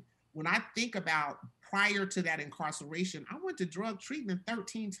addiction, when I think about prior to that incarceration, I went to drug treatment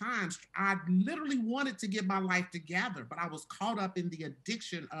 13 times. I literally wanted to get my life together, but I was caught up in the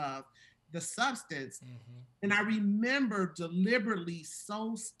addiction of the substance. And I remember deliberately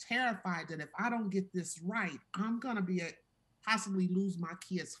so terrified that if I don't get this right, I'm going to possibly lose my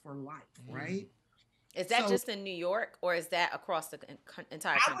kids for life, right? Is that just in New York, or is that across the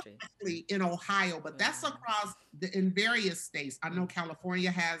entire country? I was actually in Ohio, but that's across in various states. I know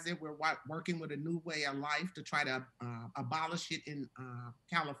California has it. We're working with a new way of life to try to abolish it in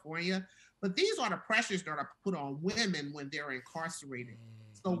California. But these are the pressures that are put on women when they're incarcerated.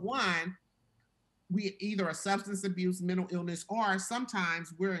 So one, we either a substance abuse, mental illness, or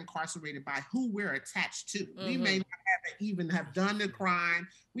sometimes we're incarcerated by who we're attached to. We may not even have done the crime.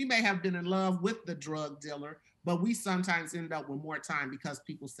 We may have been in love with the drug dealer, but we sometimes end up with more time because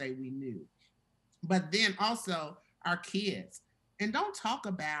people say we knew. But then also our kids. And don't talk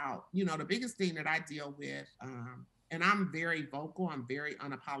about, the biggest thing that I deal with, and I'm very vocal, I'm very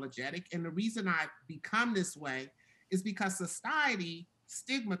unapologetic. And the reason I've become this way is because society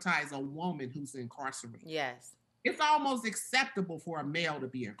stigmatizes a woman who's incarcerated. Yes. It's almost acceptable for a male to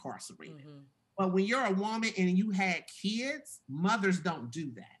be incarcerated. But when you're a woman and you had kids, mothers don't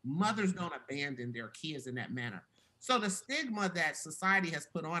do that. Mothers don't abandon their kids in that manner. So the stigma that society has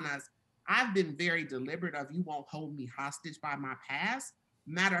put on us, I've been very deliberate of, you won't hold me hostage by my past.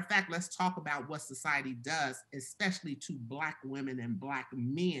 Matter of fact, let's talk about what society does, especially to Black women and Black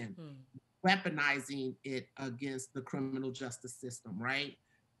men, weaponizing it against the criminal justice system, right?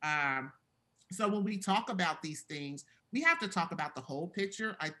 So when we talk about these things, we have to talk about the whole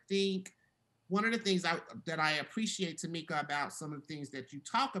picture. I think one of the things that I appreciate, Tamika, about some of the things that you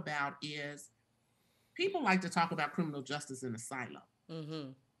talk about is people like to talk about criminal justice in a silo.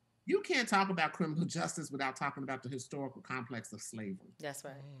 You can't talk about criminal justice without talking about the historical complex of slavery. That's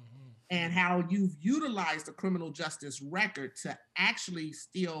right. And how you've utilized the criminal justice record to actually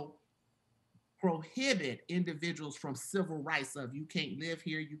still prohibit individuals from civil rights of you can't live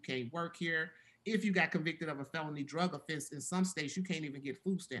here, you can't work here. If you got convicted of a felony drug offense in some states, you can't even get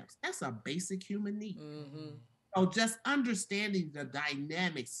food stamps. That's a basic human need. So just understanding the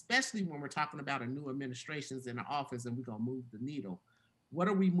dynamics, especially when we're talking about a new administration's in the office and we're going to move the needle. What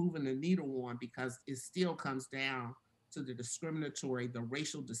are we moving the needle on? Because it still comes down to the discriminatory, the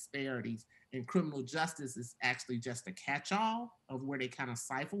racial disparities, and criminal justice is actually just a catch-all of where they kind of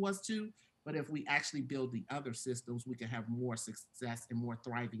cipher us to. But if we actually build the other systems, we can have more success and more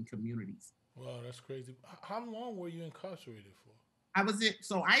thriving communities. Wow, that's crazy. How long were you incarcerated for? I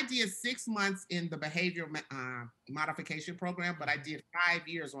did 6 months in the behavior modification program, but I did 5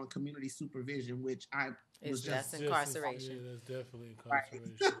 years on community supervision, which was just incarceration. Yeah, that's definitely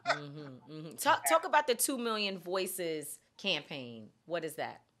incarceration. Talk about the 2 Million Voices campaign. What is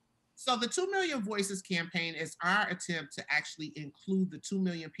that? So the 2 Million Voices campaign is our attempt to actually include the 2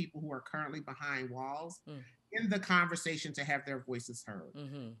 million people who are currently behind walls in the conversation to have their voices heard.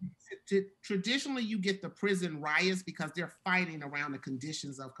 Traditionally, you get the prison riots because they're fighting around the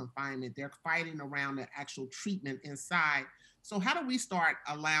conditions of confinement. They're fighting around the actual treatment inside. So how do we start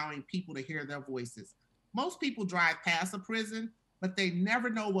allowing people to hear their voices? Most people drive past a prison, but they never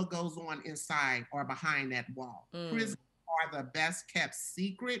know what goes on inside or behind that wall. Prisons are the best kept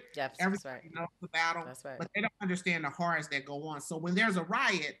secret. Everybody knows about them, but they don't understand the horrors that go on. So when there's a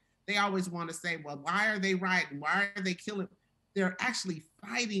riot, they always want to say, well, why are they rioting? Why are they killing? They're actually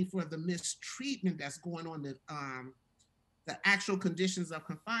fighting for the mistreatment that's going on, the actual conditions of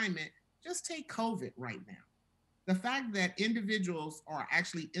confinement. Just take COVID right now. The fact that individuals are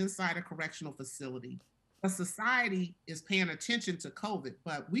actually inside a correctional facility, but society is paying attention to COVID,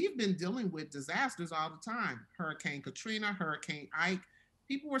 but we've been dealing with disasters all the time. Hurricane Katrina, Hurricane Ike.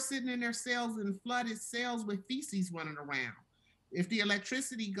 People were sitting in their cells in flooded cells with feces running around. If the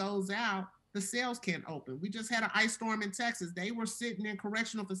electricity goes out, the cells can't open. We just had an ice storm in Texas. They were sitting in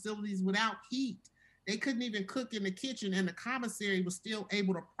correctional facilities without heat. They couldn't even cook in the kitchen, and the commissary was still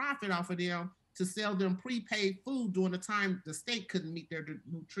able to profit off of them to sell them prepaid food during the time the state couldn't meet their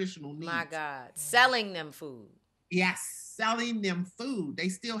nutritional needs. My God, selling them food. Yes, selling them food. They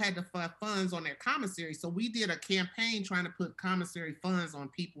still had to fund funds on their commissary. So we did a campaign trying to put commissary funds on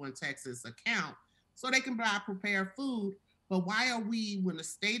people in Texas' account so they can buy prepared food. But why are we, when the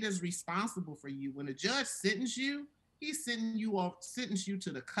state is responsible for you, when the judge sentences you, he's sentencing you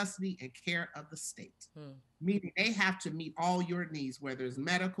to the custody and care of the state. Meaning they have to meet all your needs, whether it's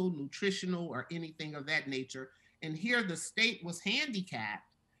medical, nutritional, or anything of that nature. And here the state was handicapped,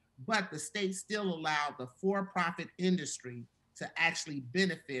 but the state still allowed the for-profit industry to actually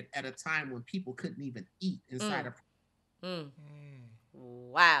benefit at a time when people couldn't even eat inside a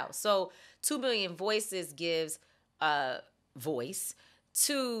Wow. So 2 Million Voices gives voice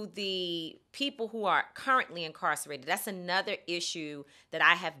to the people who are currently incarcerated. That's another issue that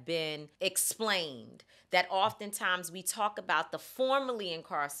I have been explained, that oftentimes we talk about the formerly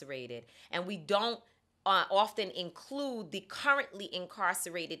incarcerated and we don't often include the currently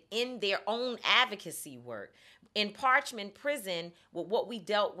incarcerated in their own advocacy work. In Parchman Prison, with what we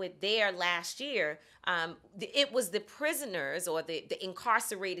dealt with there last year, it was the prisoners or the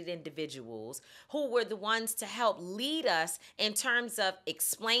incarcerated individuals who were the ones to help lead us in terms of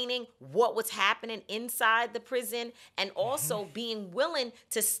explaining what was happening inside the prison and also being willing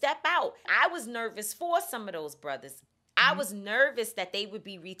to step out. I was nervous for some of those brothers. I was nervous that they would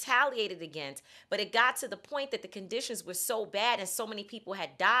be retaliated against, but it got to the point that the conditions were so bad and so many people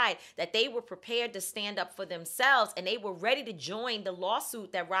had died that they were prepared to stand up for themselves, and they were ready to join the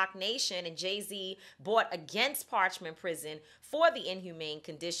lawsuit that Roc Nation and Jay-Z brought against Parchman Prison for the inhumane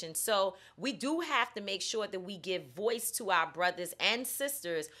conditions. So we do have to make sure that we give voice to our brothers and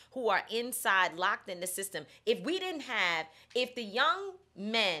sisters who are inside, locked in the system. If the young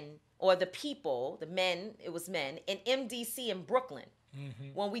men or the people, the men, it was men, in MDC in Brooklyn,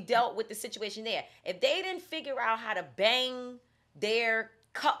 when we dealt with the situation there, if they didn't figure out how to bang their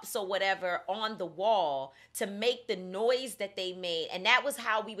cups or whatever on the wall to make the noise that they made, and that was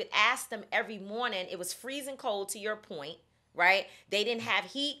how we would ask them every morning. It was freezing cold, to your point, right? They didn't have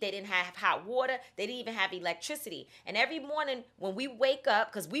heat. They didn't have hot water. They didn't even have electricity. And every morning when we wake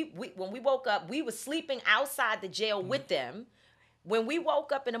up, because when we woke up, we were sleeping outside the jail with them. When we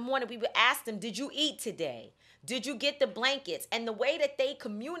woke up in the morning, we would ask them, did you eat today? Did you get the blankets? And the way that they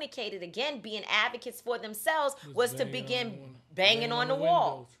communicated, again, being advocates for themselves, was to begin banging on the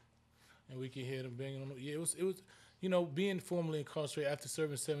wall. And we could hear them banging on the... Yeah, it was you know, being formerly incarcerated after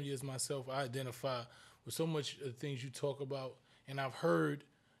serving 7 years myself, I identify with so much of the things you talk about, and I've heard,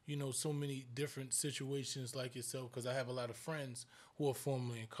 you know, so many different situations like yourself, because I have a lot of friends who are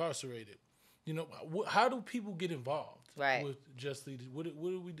formerly incarcerated. You know, how do people get involved with Just Leaders? What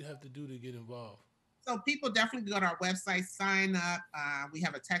do we have to do to get involved? So people definitely go to our website, sign up. We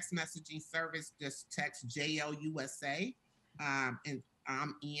have a text messaging service. Just text JLUSA, and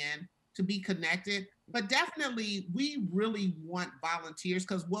I'm in to be connected. But definitely, we really want volunteers,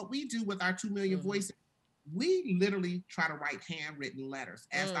 because what we do with our 2 million voices, we literally try to write handwritten letters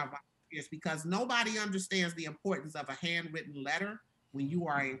as our volunteers, because nobody understands the importance of a handwritten letter when you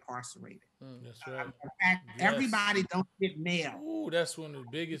are incarcerated. That's right. In fact, everybody don't get mail. Ooh, that's one of the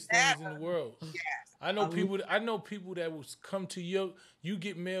biggest things in the world. Yes. I know people that will come to you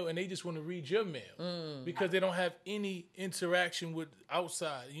get mail and they just want to read your mail because they don't have any interaction with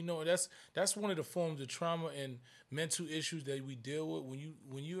outside. You know, that's one of the forms of trauma and mental issues that we deal with.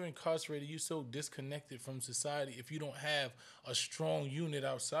 When you're incarcerated, you're so disconnected from society if you don't have a strong unit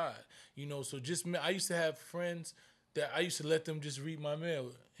outside. You know, so I used to have friends that I used to let them just read my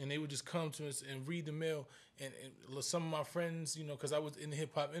mail, and they would just come to us and read the mail. And some of my friends, you know, because I was in the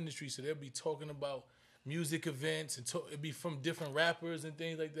hip hop industry, so they'll be talking about music events and it'd be from different rappers and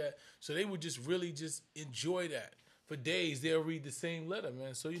things like that. So they would just really just enjoy that. For days, they'll read the same letter,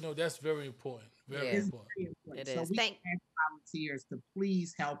 man. So, you know, that's very important. Very important. It is. So we ask volunteers to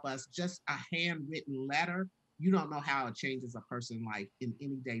please help us. Just a handwritten letter. You don't know how it changes a person's life in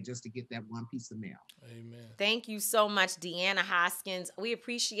any day just to get that one piece of mail. Amen. Thank you so much, DeAnna Hoskins. We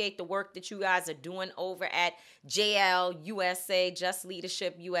appreciate the work that you guys are doing over at JL USA, Just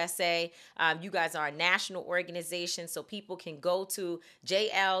Leadership USA. You guys are a national organization, so people can go to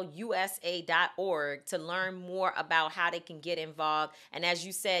jlusa.org to learn more about how they can get involved. And as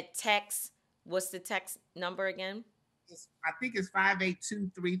you said, what's the text number again? I think it's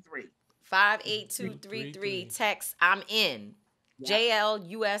 58233. 58233. Text I'm in.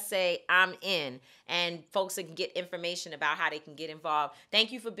 JLUSA, I'm in. And folks can get information about how they can get involved.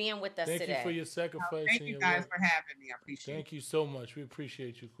 Thank you for being with us today. Thank you for your sacrifice. Thank you guys for having me. I appreciate it. Thank you so much. We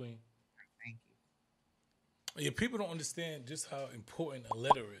appreciate you, Queen. Thank you. Yeah, people don't understand just how important a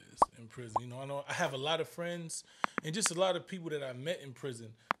letter is in prison. You know I have a lot of friends and just a lot of people that I met in prison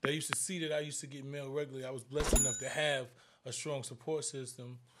that used to see that I used to get mail regularly. I was blessed enough to have a strong support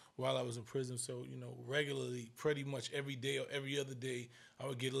system while I was in prison. So, you know, regularly, pretty much every day or every other day, I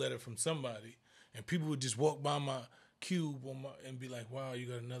would get a letter from somebody. And people would just walk by my cube and be like, wow, you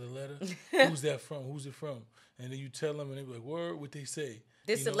got another letter? Who's that from? Who's it from? And then you tell them and they be like, word, what they say?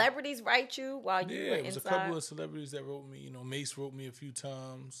 Did celebrities write you while you were inside? Yeah, it was a couple of celebrities that wrote me. You know, Mace wrote me a few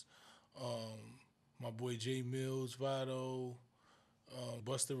times. My boy Jay Mills, Vado,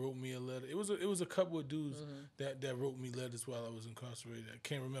 Buster wrote me a letter. It was a couple of dudes that wrote me letters while I was incarcerated. I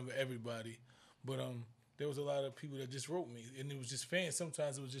can't remember everybody, but there was a lot of people that just wrote me, and it was just fans.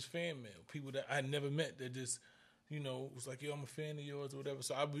 Sometimes it was just fan mail. People that I had never met that just, you know, was like, yo, I'm a fan of yours or whatever.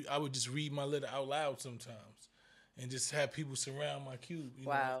 So I would just read my letter out loud sometimes, and just have people surround my cube. You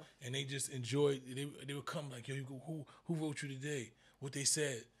know? And they just enjoyed. They would come like, yo, who wrote you today? What they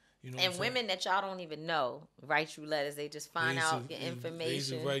said. You know, and women that y'all don't even know writ you letters. They just find out your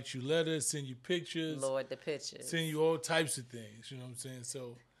information. They write you letters, send you pictures. Lord, the pictures. Send you all types of things. You know what I'm saying?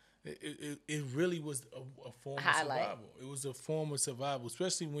 So it really was a form of survival. It was a form of survival,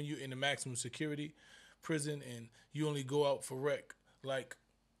 especially when you're in a maximum security prison and you only go out for rec like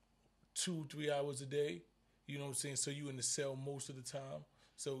 2-3 hours a day. You know what I'm saying? So you in the cell most of the time.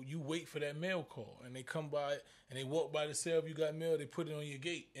 So you wait for that mail call, and they come by and they walk by the cell. If you got mail, they put it on your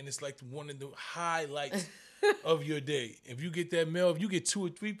gate, and it's like one of the highlights of your day. If you get that mail, if you get 2 or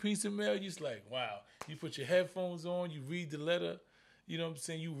 3 pieces of mail, you're just like, wow. You put your headphones on, you read the letter. You know what I'm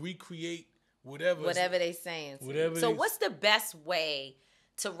saying? You recreate whatever they saying. So what's the best way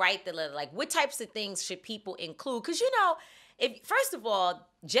to write the letter? Like, what types of things should people include? Because, you know, first of all,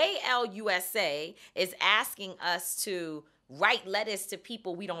 JLUSA is asking us to write letters to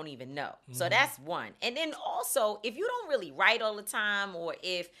people we don't even know. So that's one. And then also, if you don't really write all the time, or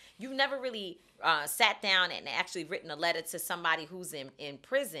if you've never really sat down and actually written a letter to somebody who's in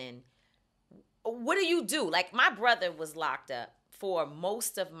prison, what do you do? Like, my brother was locked up for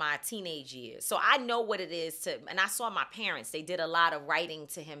most of my teenage years. So I know what it is and I saw my parents, they did a lot of writing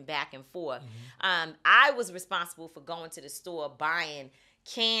to him back and forth. I was responsible for going to the store, buying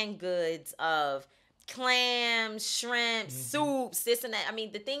canned goods of clams, shrimp, soups, this and that. I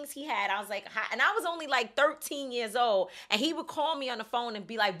mean, the things he had, I was like, and I was only like 13 years old, and he would call me on the phone and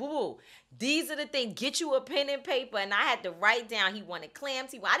be like, boo, These are the things. Get you a pen and paper. And I had to write down. He wanted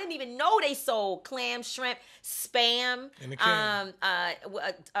clams. I didn't even know they sold clam, shrimp, spam, in the can.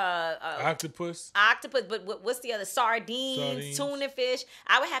 Octopus. But what's the other? Sardines, tuna fish.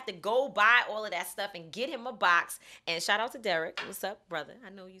 I would have to go buy all of that stuff and get him a box. And shout out to Derek. What's up, brother? I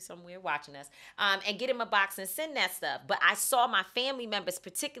know you somewhere watching us. And get him a box and send that stuff. But I saw my family members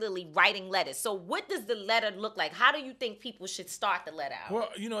particularly writing letters. So what does the letter look like? How do you think people should start the letter out? Well,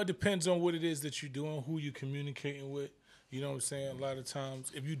 it depends on what it is that you're doing, who you're communicating with. You know what I'm saying? A lot of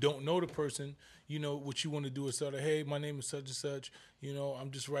times, if you don't know the person, what you want to do is sort of, hey, my name is such and such.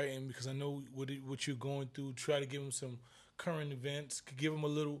 I'm just writing because I know what you're going through. Try to give them some current events. Give them a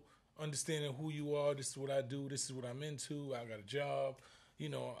little understanding of who you are. This is what I do. This is what I'm into. I got a job.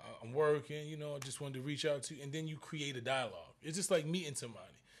 I'm working. I just wanted to reach out to you. And then you create a dialogue. It's just like meeting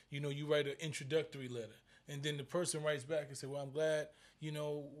somebody. You write an introductory letter. And then the person writes back and say, well, I'm glad,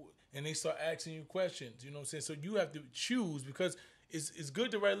 and they start asking you questions, you know what I'm saying? So you have to choose, because it's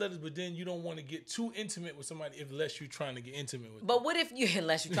good to write letters, but then you don't want to get too intimate with somebody unless you're trying to get intimate with them. But what if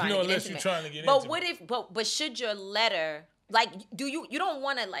unless you're trying to get unless intimate. You're trying to get but intimate. What if, but should your letter, you don't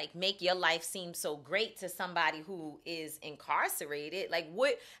want to make your life seem so great to somebody who is incarcerated.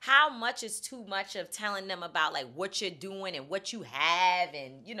 How much is too much of telling them about what you're doing and what you have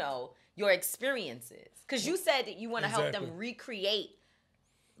and, your experiences? Because you said that you want to help them recreate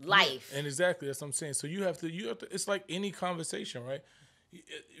life. Yeah, and exactly, that's what I'm saying. So you have to, it's like any conversation, right?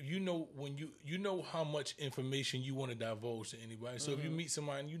 When you know how much information you want to divulge to anybody. So if you meet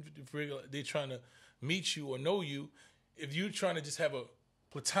somebody and you figure they're trying to meet you or know you, if you're trying to just have a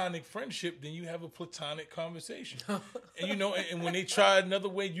platonic friendship, then you have a platonic conversation. And and when they try another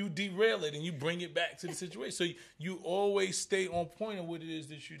way, you derail it and you bring it back to the situation. So you always stay on point of what it is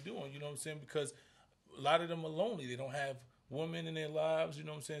that you're doing, you know what I'm saying? Because a lot of them are lonely. They don't have women in their lives, you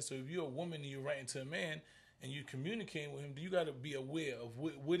know what I'm saying? So if you're a woman and you're writing to a man and you're communicating with him, you got to be aware of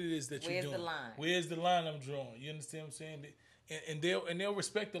what it is that you're doing. Where's the line I'm drawing? You understand what I'm saying? And they'll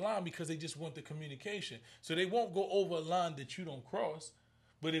respect the line because they just want the communication. So they won't go over a line that you don't cross.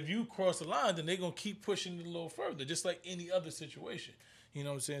 But if you cross the line, then they're going to keep pushing it a little further, just like any other situation. You know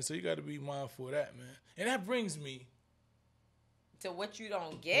what I'm saying? So you got to be mindful of that, man. And that brings me to what you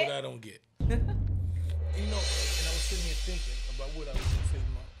don't get. What I don't get. And I was sitting here thinking about what I was going to say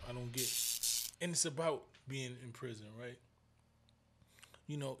I don't get. And it's about being in prison, right?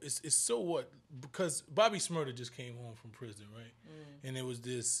 It's so what? Because Bobby Smurda just came home from prison, right? And there was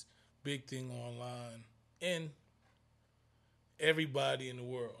this big thing online. And everybody in the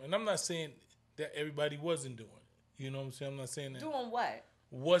world, and I'm not saying that everybody wasn't doing it. You know what I'm saying? I'm not saying that. Doing what?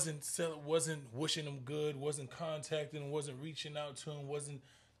 Wasn't wishing him good, wasn't contacting him, wasn't reaching out to him, wasn't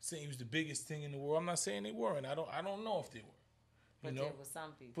saying he was the biggest thing in the world. I'm not saying they weren't. I don't know if they were. But there were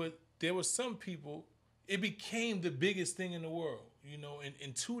some people. But there were some people. It became the biggest thing in the world.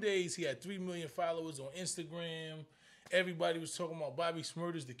 In 2 days, he had 3 million followers on Instagram. Everybody was talking about Bobby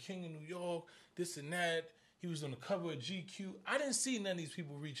Smurda's the king of New York, this and that. He was on the cover of GQ. I didn't see none of these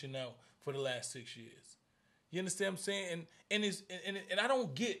people reaching out for the last 6 years. You understand what I'm saying? And I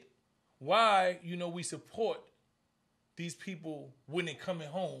don't get why, we support these people when they're coming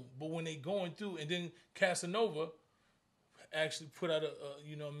home, but when they're going through, and then Casanova actually put out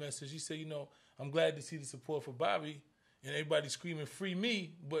a message. He said, I'm glad to see the support for Bobby, and everybody screaming free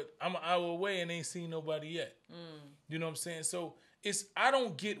me, but I'm an hour away and ain't seen nobody yet. You know what I'm saying? So I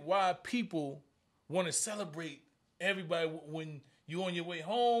don't get why people want to celebrate everybody when you're on your way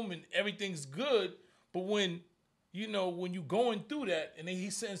home and everything's good, but when you going through that and then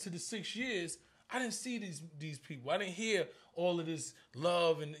he's sentenced to the 6 years, I didn't see these people. I didn't hear all of this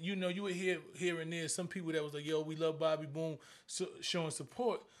love, and you would hear here and there some people that was like, yo, we love Bobby, boom, showing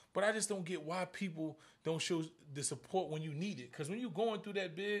support. But I just don't get why people don't show the support when you need it. Because when you're going through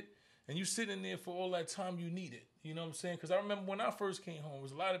that bid and you sitting there for all that time, you need it. You know what I'm saying? Because I remember when I first came home, there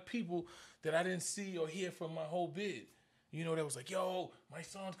was a lot of people that I didn't see or hear from my whole bid. That was like, yo, my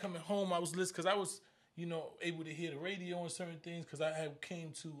son's coming home. I was listening because I was, able to hear the radio and certain things because I had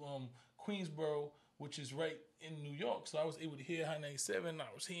came to Queensboro, which is right in New York. So I was able to hear High 97. I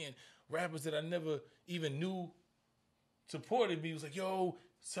was hearing rappers that I never even knew supported me. It was like, yo,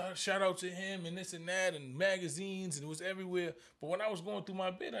 shout out to him and this and that, and magazines, and it was everywhere. But when I was going through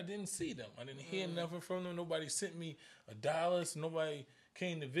my bid, I didn't see them. I didn't hear nothing from them. Nobody sent me $1. So nobody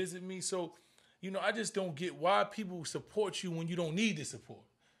came to visit me. So, I just don't get why people support you when you don't need the support.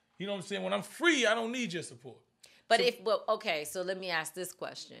 You know what I'm saying? When I'm free, I don't need your support. But okay, so let me ask this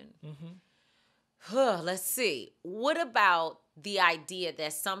question. Let's see. What about the idea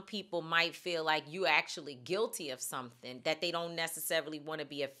that some people might feel like you actually guilty of something that they don't necessarily want to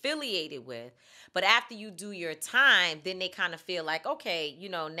be affiliated with, but after you do your time, then they kind of feel like, okay,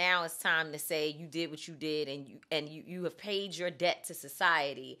 now it's time to say you did what you did, and you have paid your debt to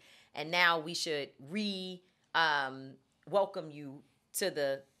society, and now we should welcome you to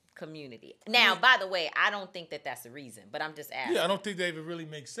the community. Now, by the way, I don't think that that's the reason, but I'm just asking. Yeah, I don't think that even really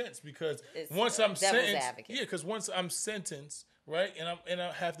makes sense, because once I'm sentenced, because once I'm sentenced, right, and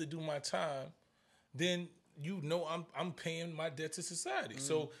I have to do my time, then I'm paying my debt to society.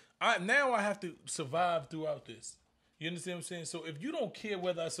 So I have to survive throughout this. You understand what I'm saying? So if you don't care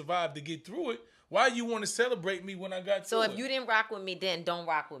whether I survive to get through it, why you want to celebrate me when I got through it? So if you didn't rock with me then, don't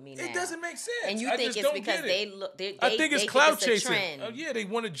rock with me now. It doesn't make sense. And you think it's because I think it's clout chasing. Yeah, they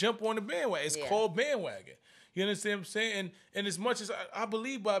want to jump on the bandwagon. It's called bandwagon. You understand what I'm saying? And as much as I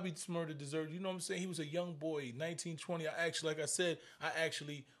believe Bobby Shmurda deserved, you know what I'm saying? He was a young boy, 19, 20. I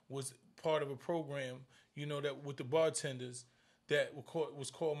actually was part of a program, that with the bartenders that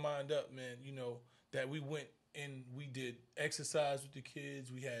was called Mind Up, man, that we went and we did exercise with the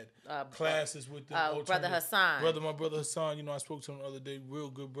kids. We had classes with them. My brother Hassan, I spoke to him the other day. Real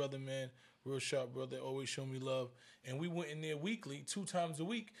good brother, man. Real sharp brother. Always show me love. And we went in there weekly, 2 times a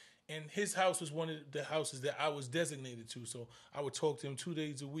week. And his house was one of the houses that I was designated to. So I would talk to him 2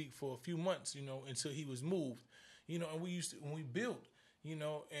 days a week for a few months, until he was moved. And when we built,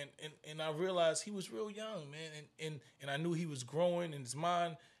 and I realized he was real young, man. And I knew he was growing, and his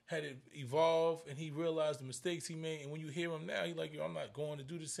mind had evolved, and he realized the mistakes he made. And when you hear him now, he's like, I'm not going to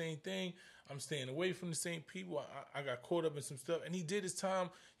do the same thing. I'm staying away from the same people. I got caught up in some stuff, and he did his time,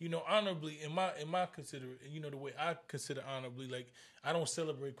 honorably in my consider, the way I consider honorably. Like, I don't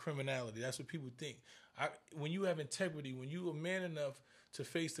celebrate criminality. That's what people think. When you have integrity, when you are man enough to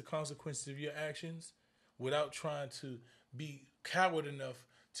face the consequences of your actions without trying to be coward enough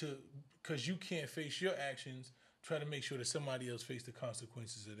because you can't face your actions, try to make sure that somebody else face the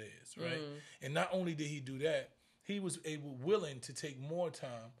consequences of theirs, right? And not only did he do that, he was willing to take more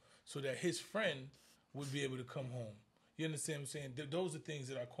time so that his friend would be able to come home. You understand what I'm saying? Those are things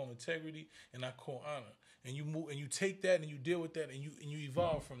that I call integrity and I call honor. And you move and you take that and you deal with that and you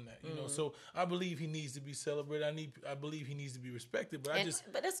evolve from that. So I believe he needs to be celebrated. I believe he needs to be respected. But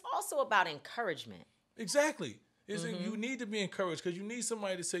it's also about encouragement. Exactly. You need to be encouraged, because you need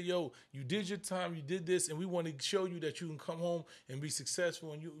somebody to say, yo, you did your time, you did this, and we want to show you that you can come home and be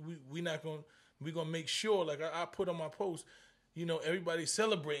successful. And we're going to make sure, like I put on my post, everybody's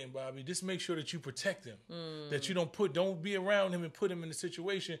celebrating Bobby. Just make sure that you protect him, that you don't be around him and put him in a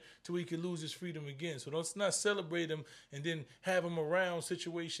situation to where he can lose his freedom again. So let's not celebrate him and then have him around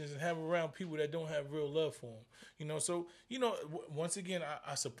situations and have him around people that don't have real love for him. So once again,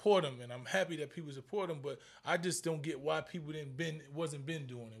 I support him, and I'm happy that people support him, but I just don't get why people wasn't Ben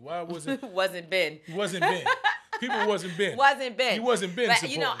doing it. Why wasn't wasn't Ben? Wasn't Ben? People wasn't Ben. Wasn't Ben? He wasn't Ben. But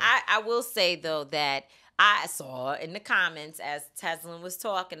I will say though that I saw in the comments as Teslin was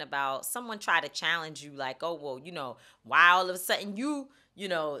talking about, someone tried to challenge you like, oh, well, why all of a sudden you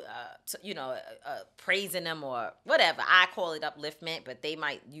praising them or whatever. I call it upliftment, but they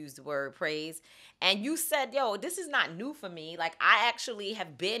might use the word praise. And you said, yo, this is not new for me. Like, I actually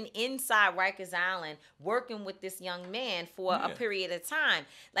have been inside Rikers Island working with this young man for a period of time.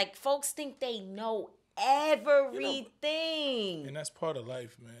 Like, folks think they know everything. And that's part of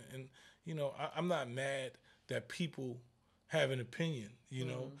life, man. And I'm not mad that people have an opinion.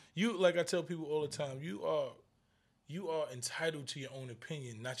 You, like I tell people all the time, you are entitled to your own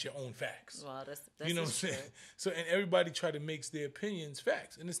opinion, not your own facts. Well, that's you know what I'm saying. So, and everybody try to make their opinions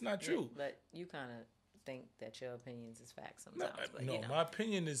facts, and it's not true. But you kind of think that your opinions is facts sometimes. My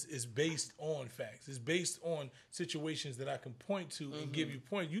opinion is based on facts. It's based on situations that I can point to and give you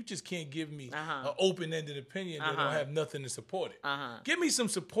points. You just can't give me an open-ended opinion that don't have nothing to support it. Give me some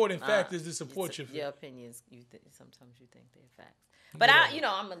supporting factors to support your opinions. Sometimes you think they're facts. But I'm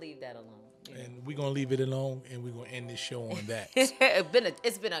gonna leave that alone. And we're gonna leave it alone, and we're gonna end this show on that.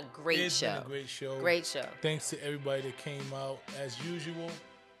 It's been a great show. Been a great show. Great show. Thanks to everybody that came out. As usual,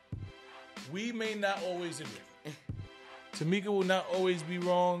 we may not always agree. Tamika will not always be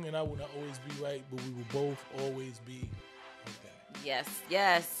wrong, and I will not always be right, but we will both always be like that.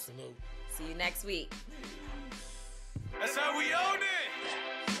 Yes. Salute. See you next week. That's how we own it.